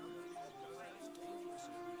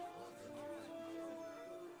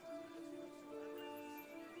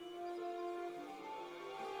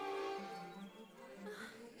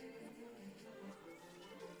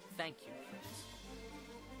 Thank you, friends.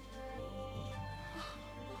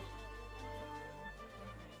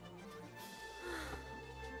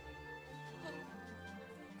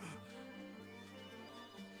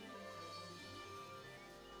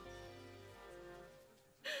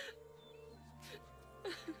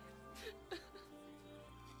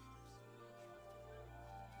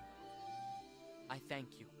 I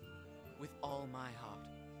thank you with all my heart.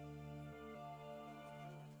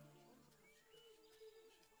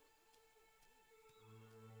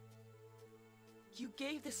 You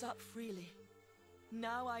gave this up freely.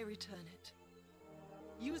 Now I return it.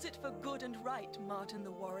 Use it for good and right, Martin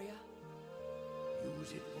the warrior.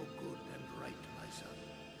 Use it for good and right, my son.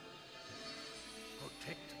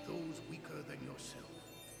 Protect those weaker than yourself.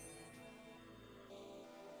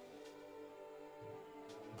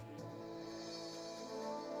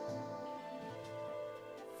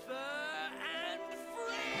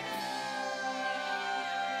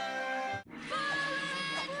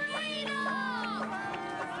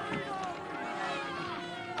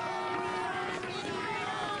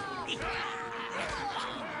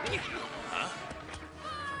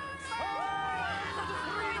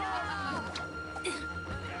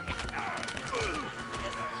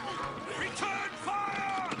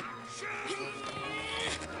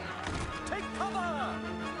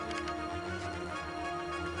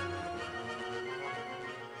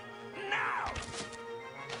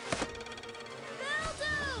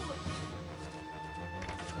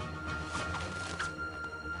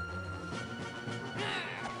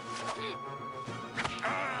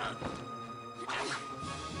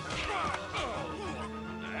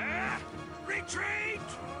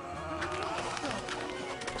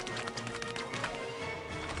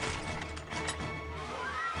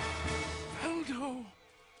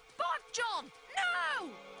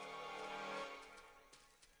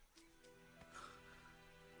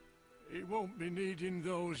 He won't be needing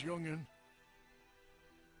those, young'un.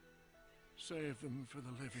 Save them for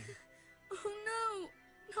the living. Oh no!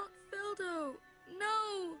 Not Feldo!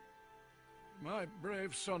 No! My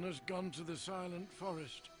brave son has gone to the Silent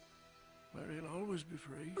Forest, where he'll always be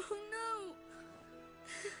free. Oh no!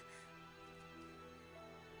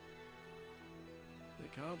 They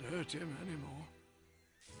can't hurt him anymore.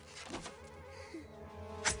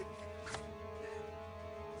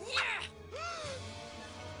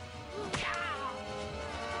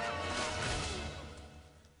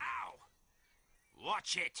 Ow!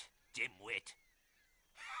 Watch it, dimwit.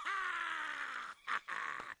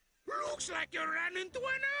 Looks like you ran into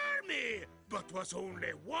an army, but was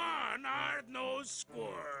only one hard-nosed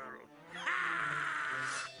squirrel.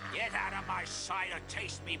 Get out of my sight or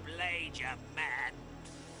taste me blade, you mad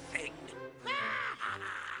thing.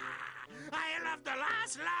 I'll have the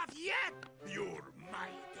last laugh yet, your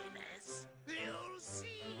mightiness. You'll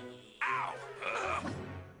see. Ow!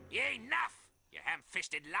 Enough, you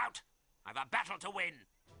ham-fisted lout. I've a battle to win.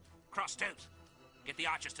 Crosstooth, get the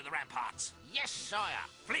archers to the ramparts. Yes, sire.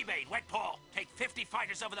 Fleabane, Wetpaw, take 50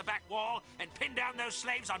 fighters over the back wall and pin down those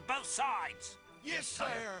slaves on both sides. Yes,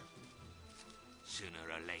 sire. Sooner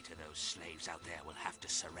or later, those slaves out there will have to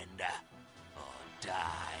surrender or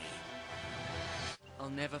die. I'll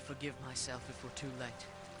never forgive myself if we're too late.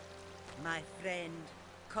 My friend,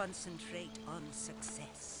 concentrate on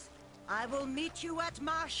success. I will meet you at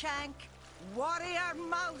Marshank, Warrior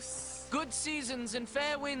Mouse. Good seasons and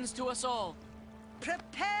fair winds to us all.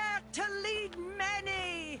 Prepare to lead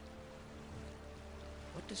many.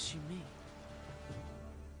 What does she mean?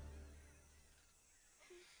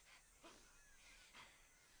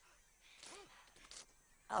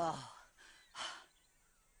 Oh.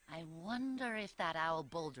 I wonder if that owl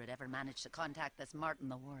Boldred ever managed to contact this Martin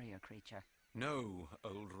the Warrior creature. No,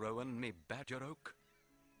 old Rowan, me badger oak.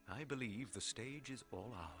 I believe the stage is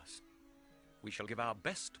all ours. We shall give our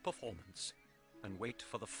best performance and wait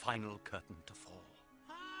for the final curtain to fall.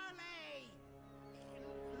 Parley!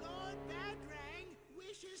 Lord Badrang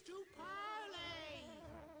wishes to parley!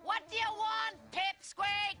 What do you want,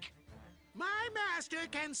 Pipsqueak? My master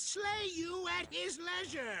can slay you at his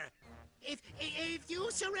leisure. If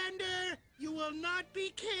you surrender, you will not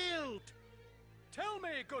be killed. Tell me,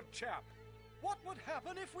 good chap, what would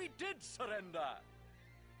happen if we did surrender?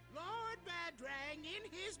 Lord Badrang, in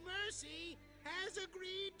his mercy, has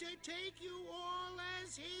agreed to take you all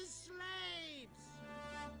as his slaves.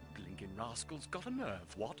 Blinking rascal's got a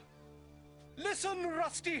nerve, what? Listen,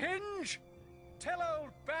 Rusty Hinge! Tell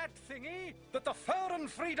old Bat Thingy that the Foreign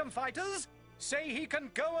Freedom Fighters say he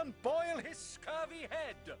can go and boil his scurvy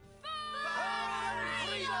head. Foreign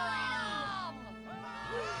Freedom!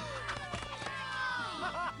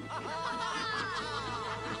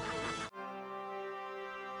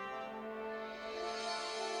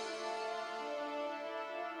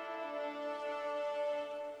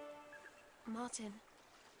 Martin,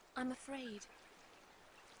 I'm afraid.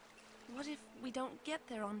 What if we don't get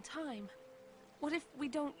there on time? What if we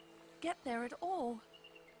don't get there at all?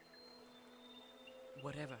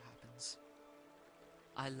 Whatever happens,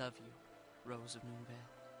 I love you, Rose of Noonvale.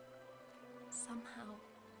 Somehow,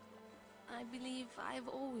 I believe I've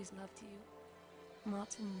always loved you,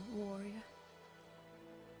 Martin Warrior.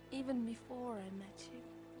 Even before I met you.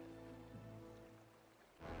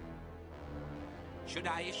 Should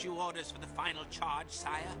I issue orders for the final charge,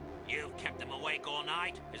 sire? You've kept them awake all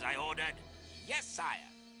night, as I ordered? Yes, sire.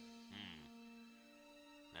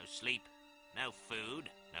 No sleep, no food,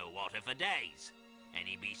 no water for days.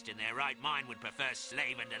 Any beast in their right mind would prefer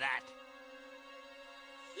slaving to that.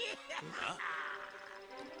 Huh?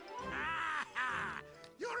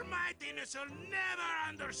 Your mightiness will never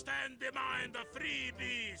understand the mind of free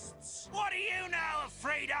beasts. What do you know of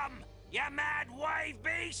freedom, you mad wave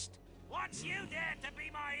beast? Once you dared to be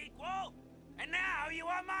my equal, and now you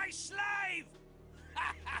are my slave!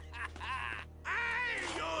 I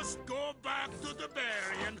just go back to the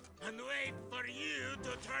Barrion and wait for you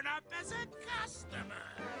to turn up as a customer.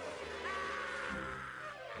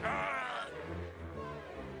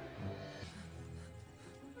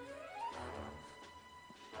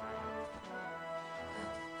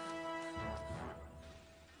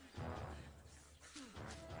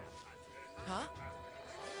 Huh?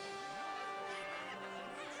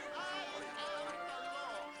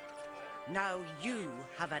 Now you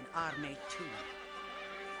have an army too.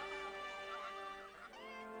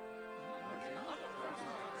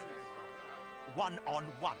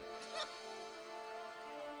 One-on-one.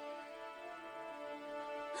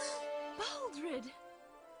 Boldred!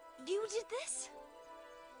 You did this?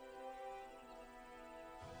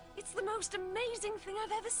 It's the most amazing thing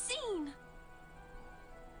I've ever seen!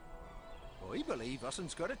 I believe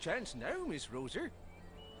us'n's got a chance now, Miss Roser.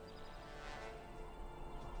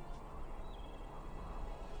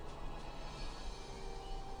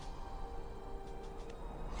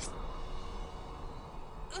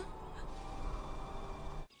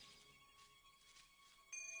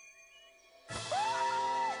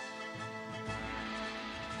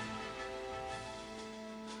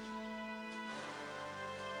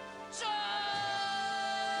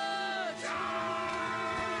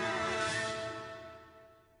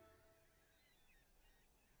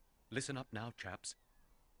 Listen up now, chaps.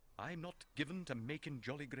 I'm not given to making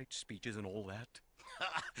jolly great speeches and all that.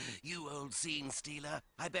 You old scene stealer.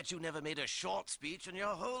 I bet you never made a short speech in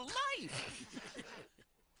your whole life.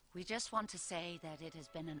 We just want to say that it has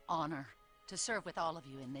been an honor to serve with all of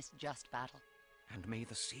you in this just battle. And may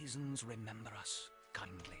the seasons remember us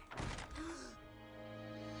kindly.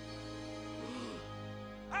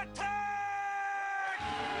 Attack!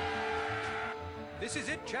 This is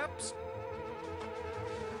it, chaps.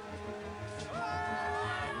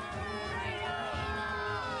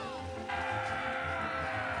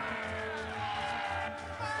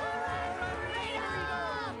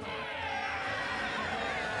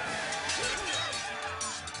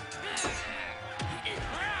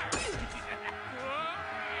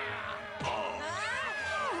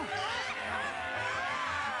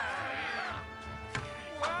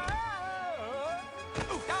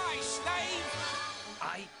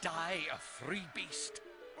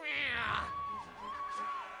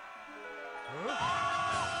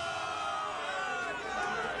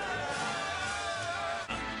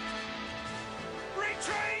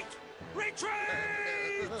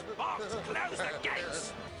 Close the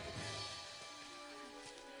gates!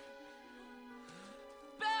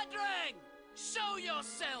 Badrang! Show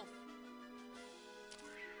yourself!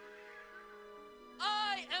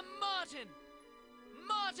 I am Martin!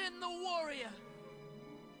 Martin the warrior!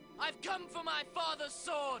 I've come for my father's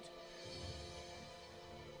sword!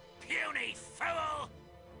 Puny fool!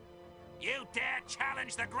 You dare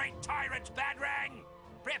challenge the great tyrant Badrang?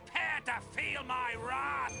 Prepare to feel my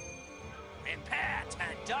wrath! Prepare to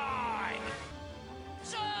die!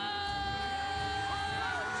 I'll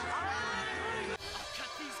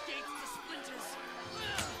cut these gates to splinters!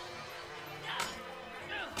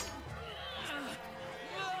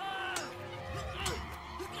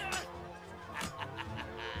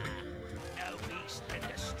 No beast can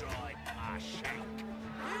destroy Marshank.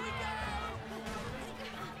 Here we go!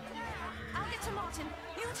 I'll get to Martin.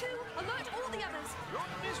 You two, alert all the others.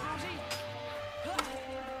 Right, Miss Rosie.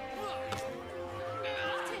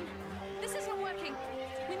 Martin, this isn't working.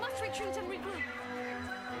 We must retreat and regroup.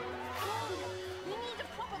 Come on, we need a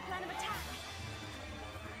proper plan of attack.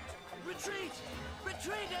 Retreat!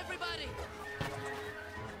 Retreat, everybody!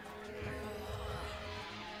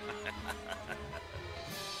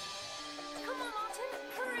 Come on, Martin,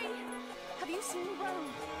 hurry! Have you seen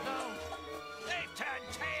Rome? No. They've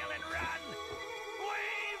turned tail and run!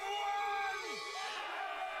 We've won!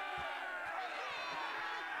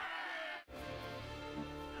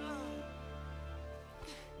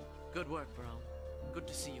 Good work, bro. Good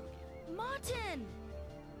to see you again. Martin!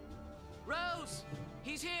 Rose!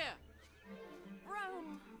 He's here!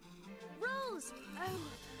 Rome! Rose! Oh,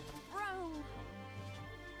 Rome!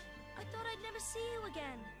 I thought I'd never see you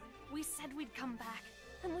again. We said we'd come back,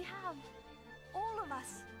 and we have. All of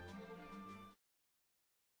us.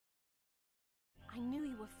 I knew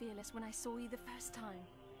you were fearless when I saw you the first time.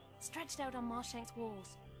 Stretched out on Marshank's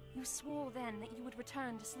walls. You swore then that you would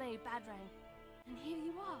return to slay Badrang. And here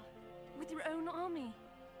you are, with your own army.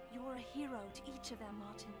 You're a hero to each of them,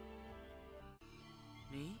 Martin.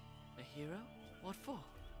 Me? A hero? What for?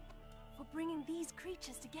 For bringing these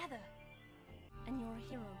creatures together. And you're a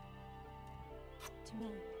hero. To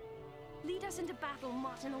me. Lead us into battle,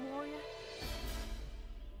 Martin the warrior.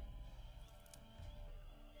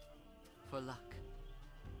 For luck.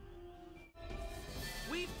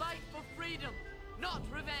 We fight for freedom, not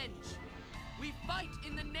revenge. We fight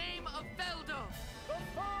in the name of Feldo. The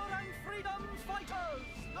Fur and Freedom Fighters!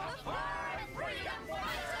 The Fur and Freedom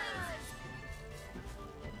Fighters!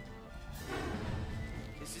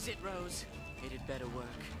 This is it, Rose. It had better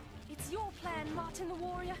work. It's your plan, Martin the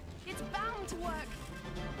warrior. It's bound to work.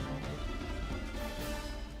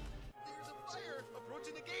 There's a fire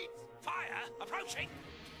approaching the gates! Fire approaching?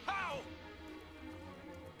 How?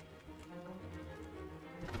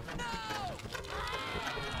 No!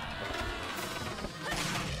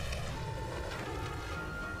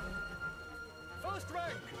 First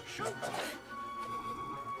rank, shoot!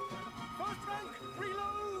 First rank,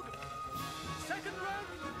 reload! Second rank,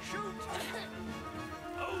 shoot!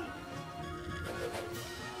 Oh!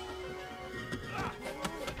 Ah!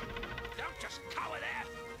 Don't just cower there!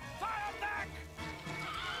 Fire back!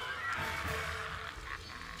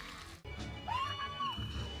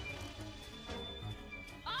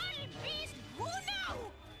 I beast who now?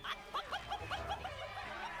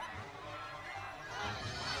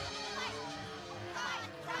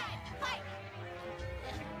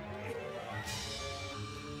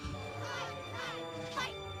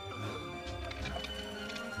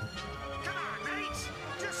 Come on, mates!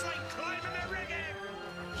 Just like climbing the rigging!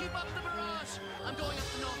 Keep up the barrage! I'm going up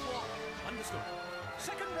the north wall. Understood.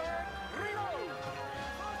 Second rank, reload!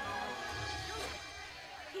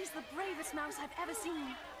 He's the bravest mouse I've ever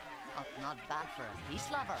seen. Not bad for a peace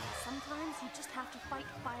lover. Sometimes you just have to fight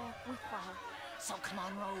fire with fire. So come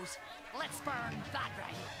on, Rose. Let's burn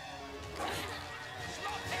Badrang.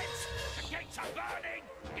 Stop it! The gates are burning!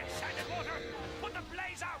 Get sand and water! Put the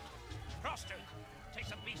blaze out! Froster, take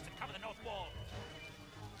some beast and cover the north wall.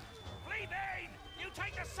 Fleabane, you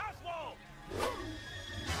take the south wall!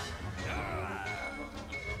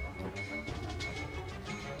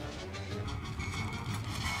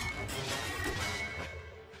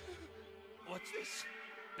 What's this?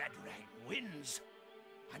 Badrang wins.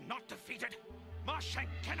 I'm not defeated. Marshank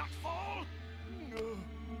cannot fall.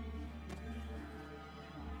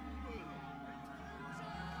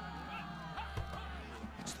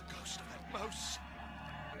 It's the ghost of that mouse.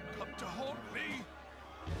 Come to haunt me.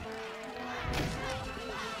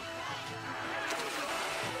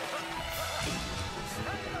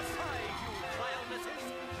 Stand aside, you violences!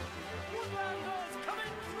 Woodlanders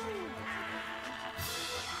coming through!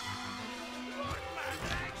 What man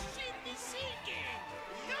like shit the seeking?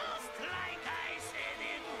 Just like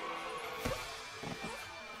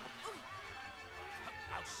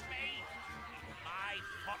trust me. My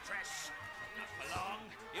fortress. Not for long.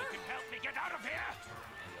 You can help me get out of here.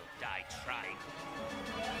 Or you'll die trying.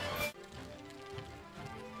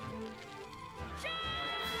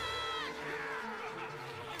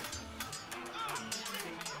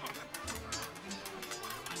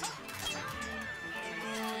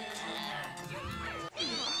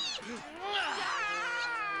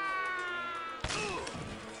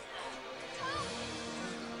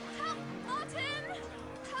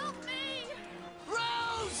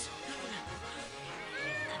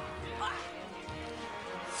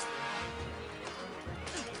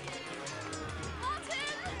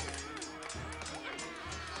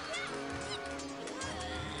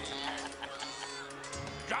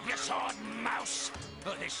 Drop your sword, mouse!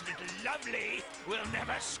 Or this little lovely will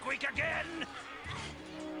never squeak again!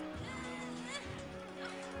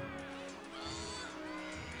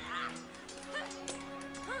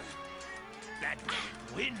 That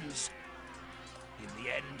wins in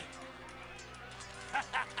the end.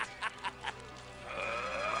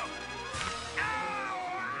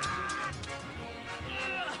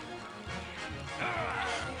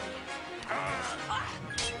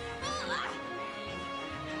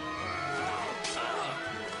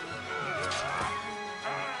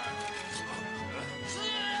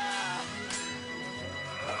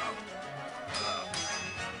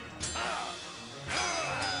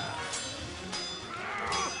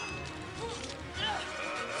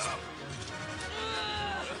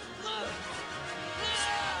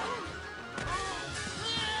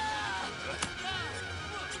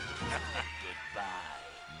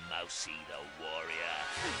 See the warrior.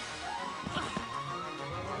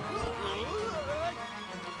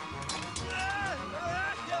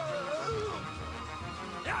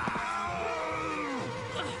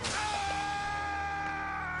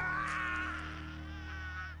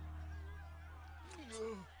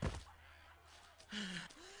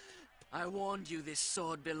 I warned you this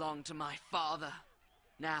sword belonged to my father.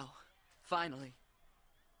 Now, finally,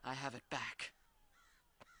 I have it back.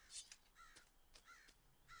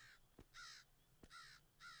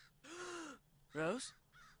 Rose?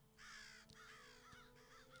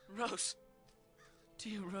 Rose!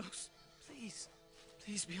 Dear Rose, please,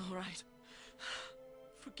 please be all right.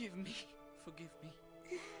 Forgive me, forgive me.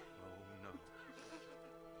 Oh, no.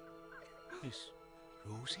 Miss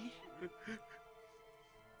Rosie?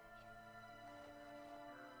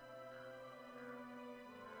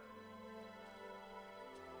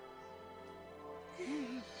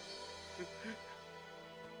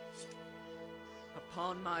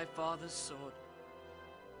 Upon my father's sword,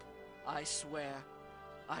 I swear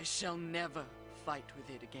I shall never fight with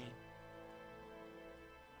it again.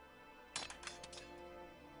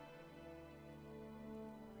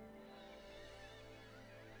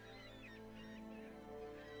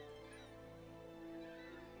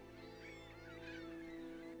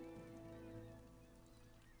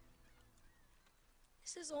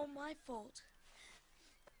 This is all my fault.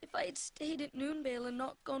 If I had stayed at Noonvale and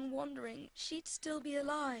not gone wandering, she'd still be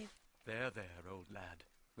alive. There, old lad.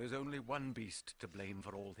 There's only one beast to blame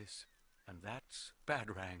for all this, and that's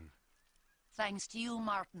Badrang. Thanks to you,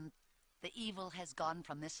 Martin, the evil has gone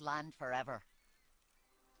from this land forever.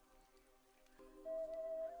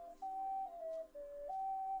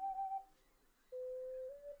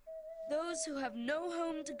 Those who have no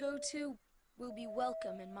home to go to will be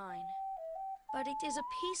welcome in mine. But it is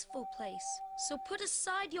a peaceful place, so put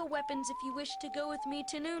aside your weapons if you wish to go with me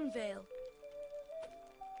to Noonvale.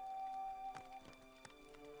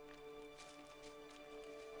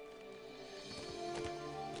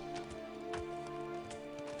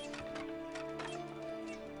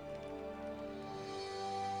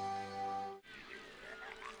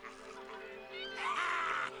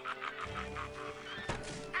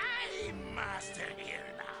 I'm master here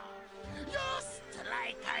now, just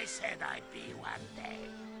like I said I'd be one day.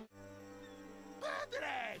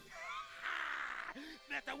 Badrang!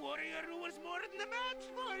 Met a warrior who was more than a match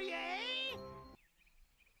for you, eh?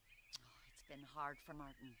 It's been hard for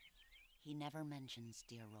Martin. He never mentions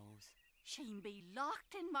dear Rose. She'm be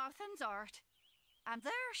locked in Marthin's art, and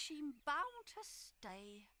there she'm bound to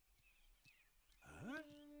stay. Huh?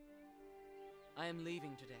 I am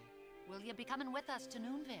leaving today. Will you be coming with us to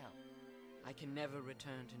Noonvale? I can never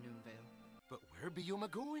return to Noonvale. But where be you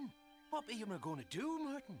going? What be you going to do,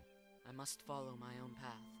 Martin? I must follow my own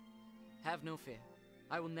path. Have no fear.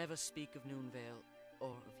 I will never speak of Noonvale or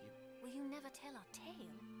of you. Will you never tell a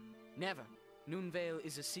tale? Never. Noonvale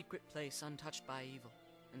is a secret place untouched by evil,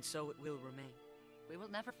 and so it will remain. We will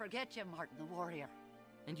never forget you, Martin the warrior.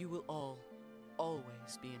 And you will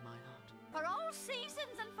always be in my heart. For all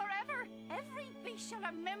seasons and forever, every beast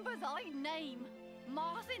shall remember thy name,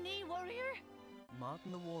 Mattimeo warrior.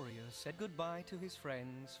 Martin the warrior said goodbye to his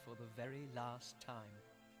friends for the very last time.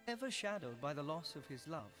 Ever shadowed by the loss of his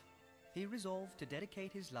love, he resolved to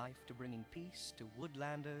dedicate his life to bringing peace to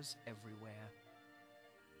woodlanders everywhere.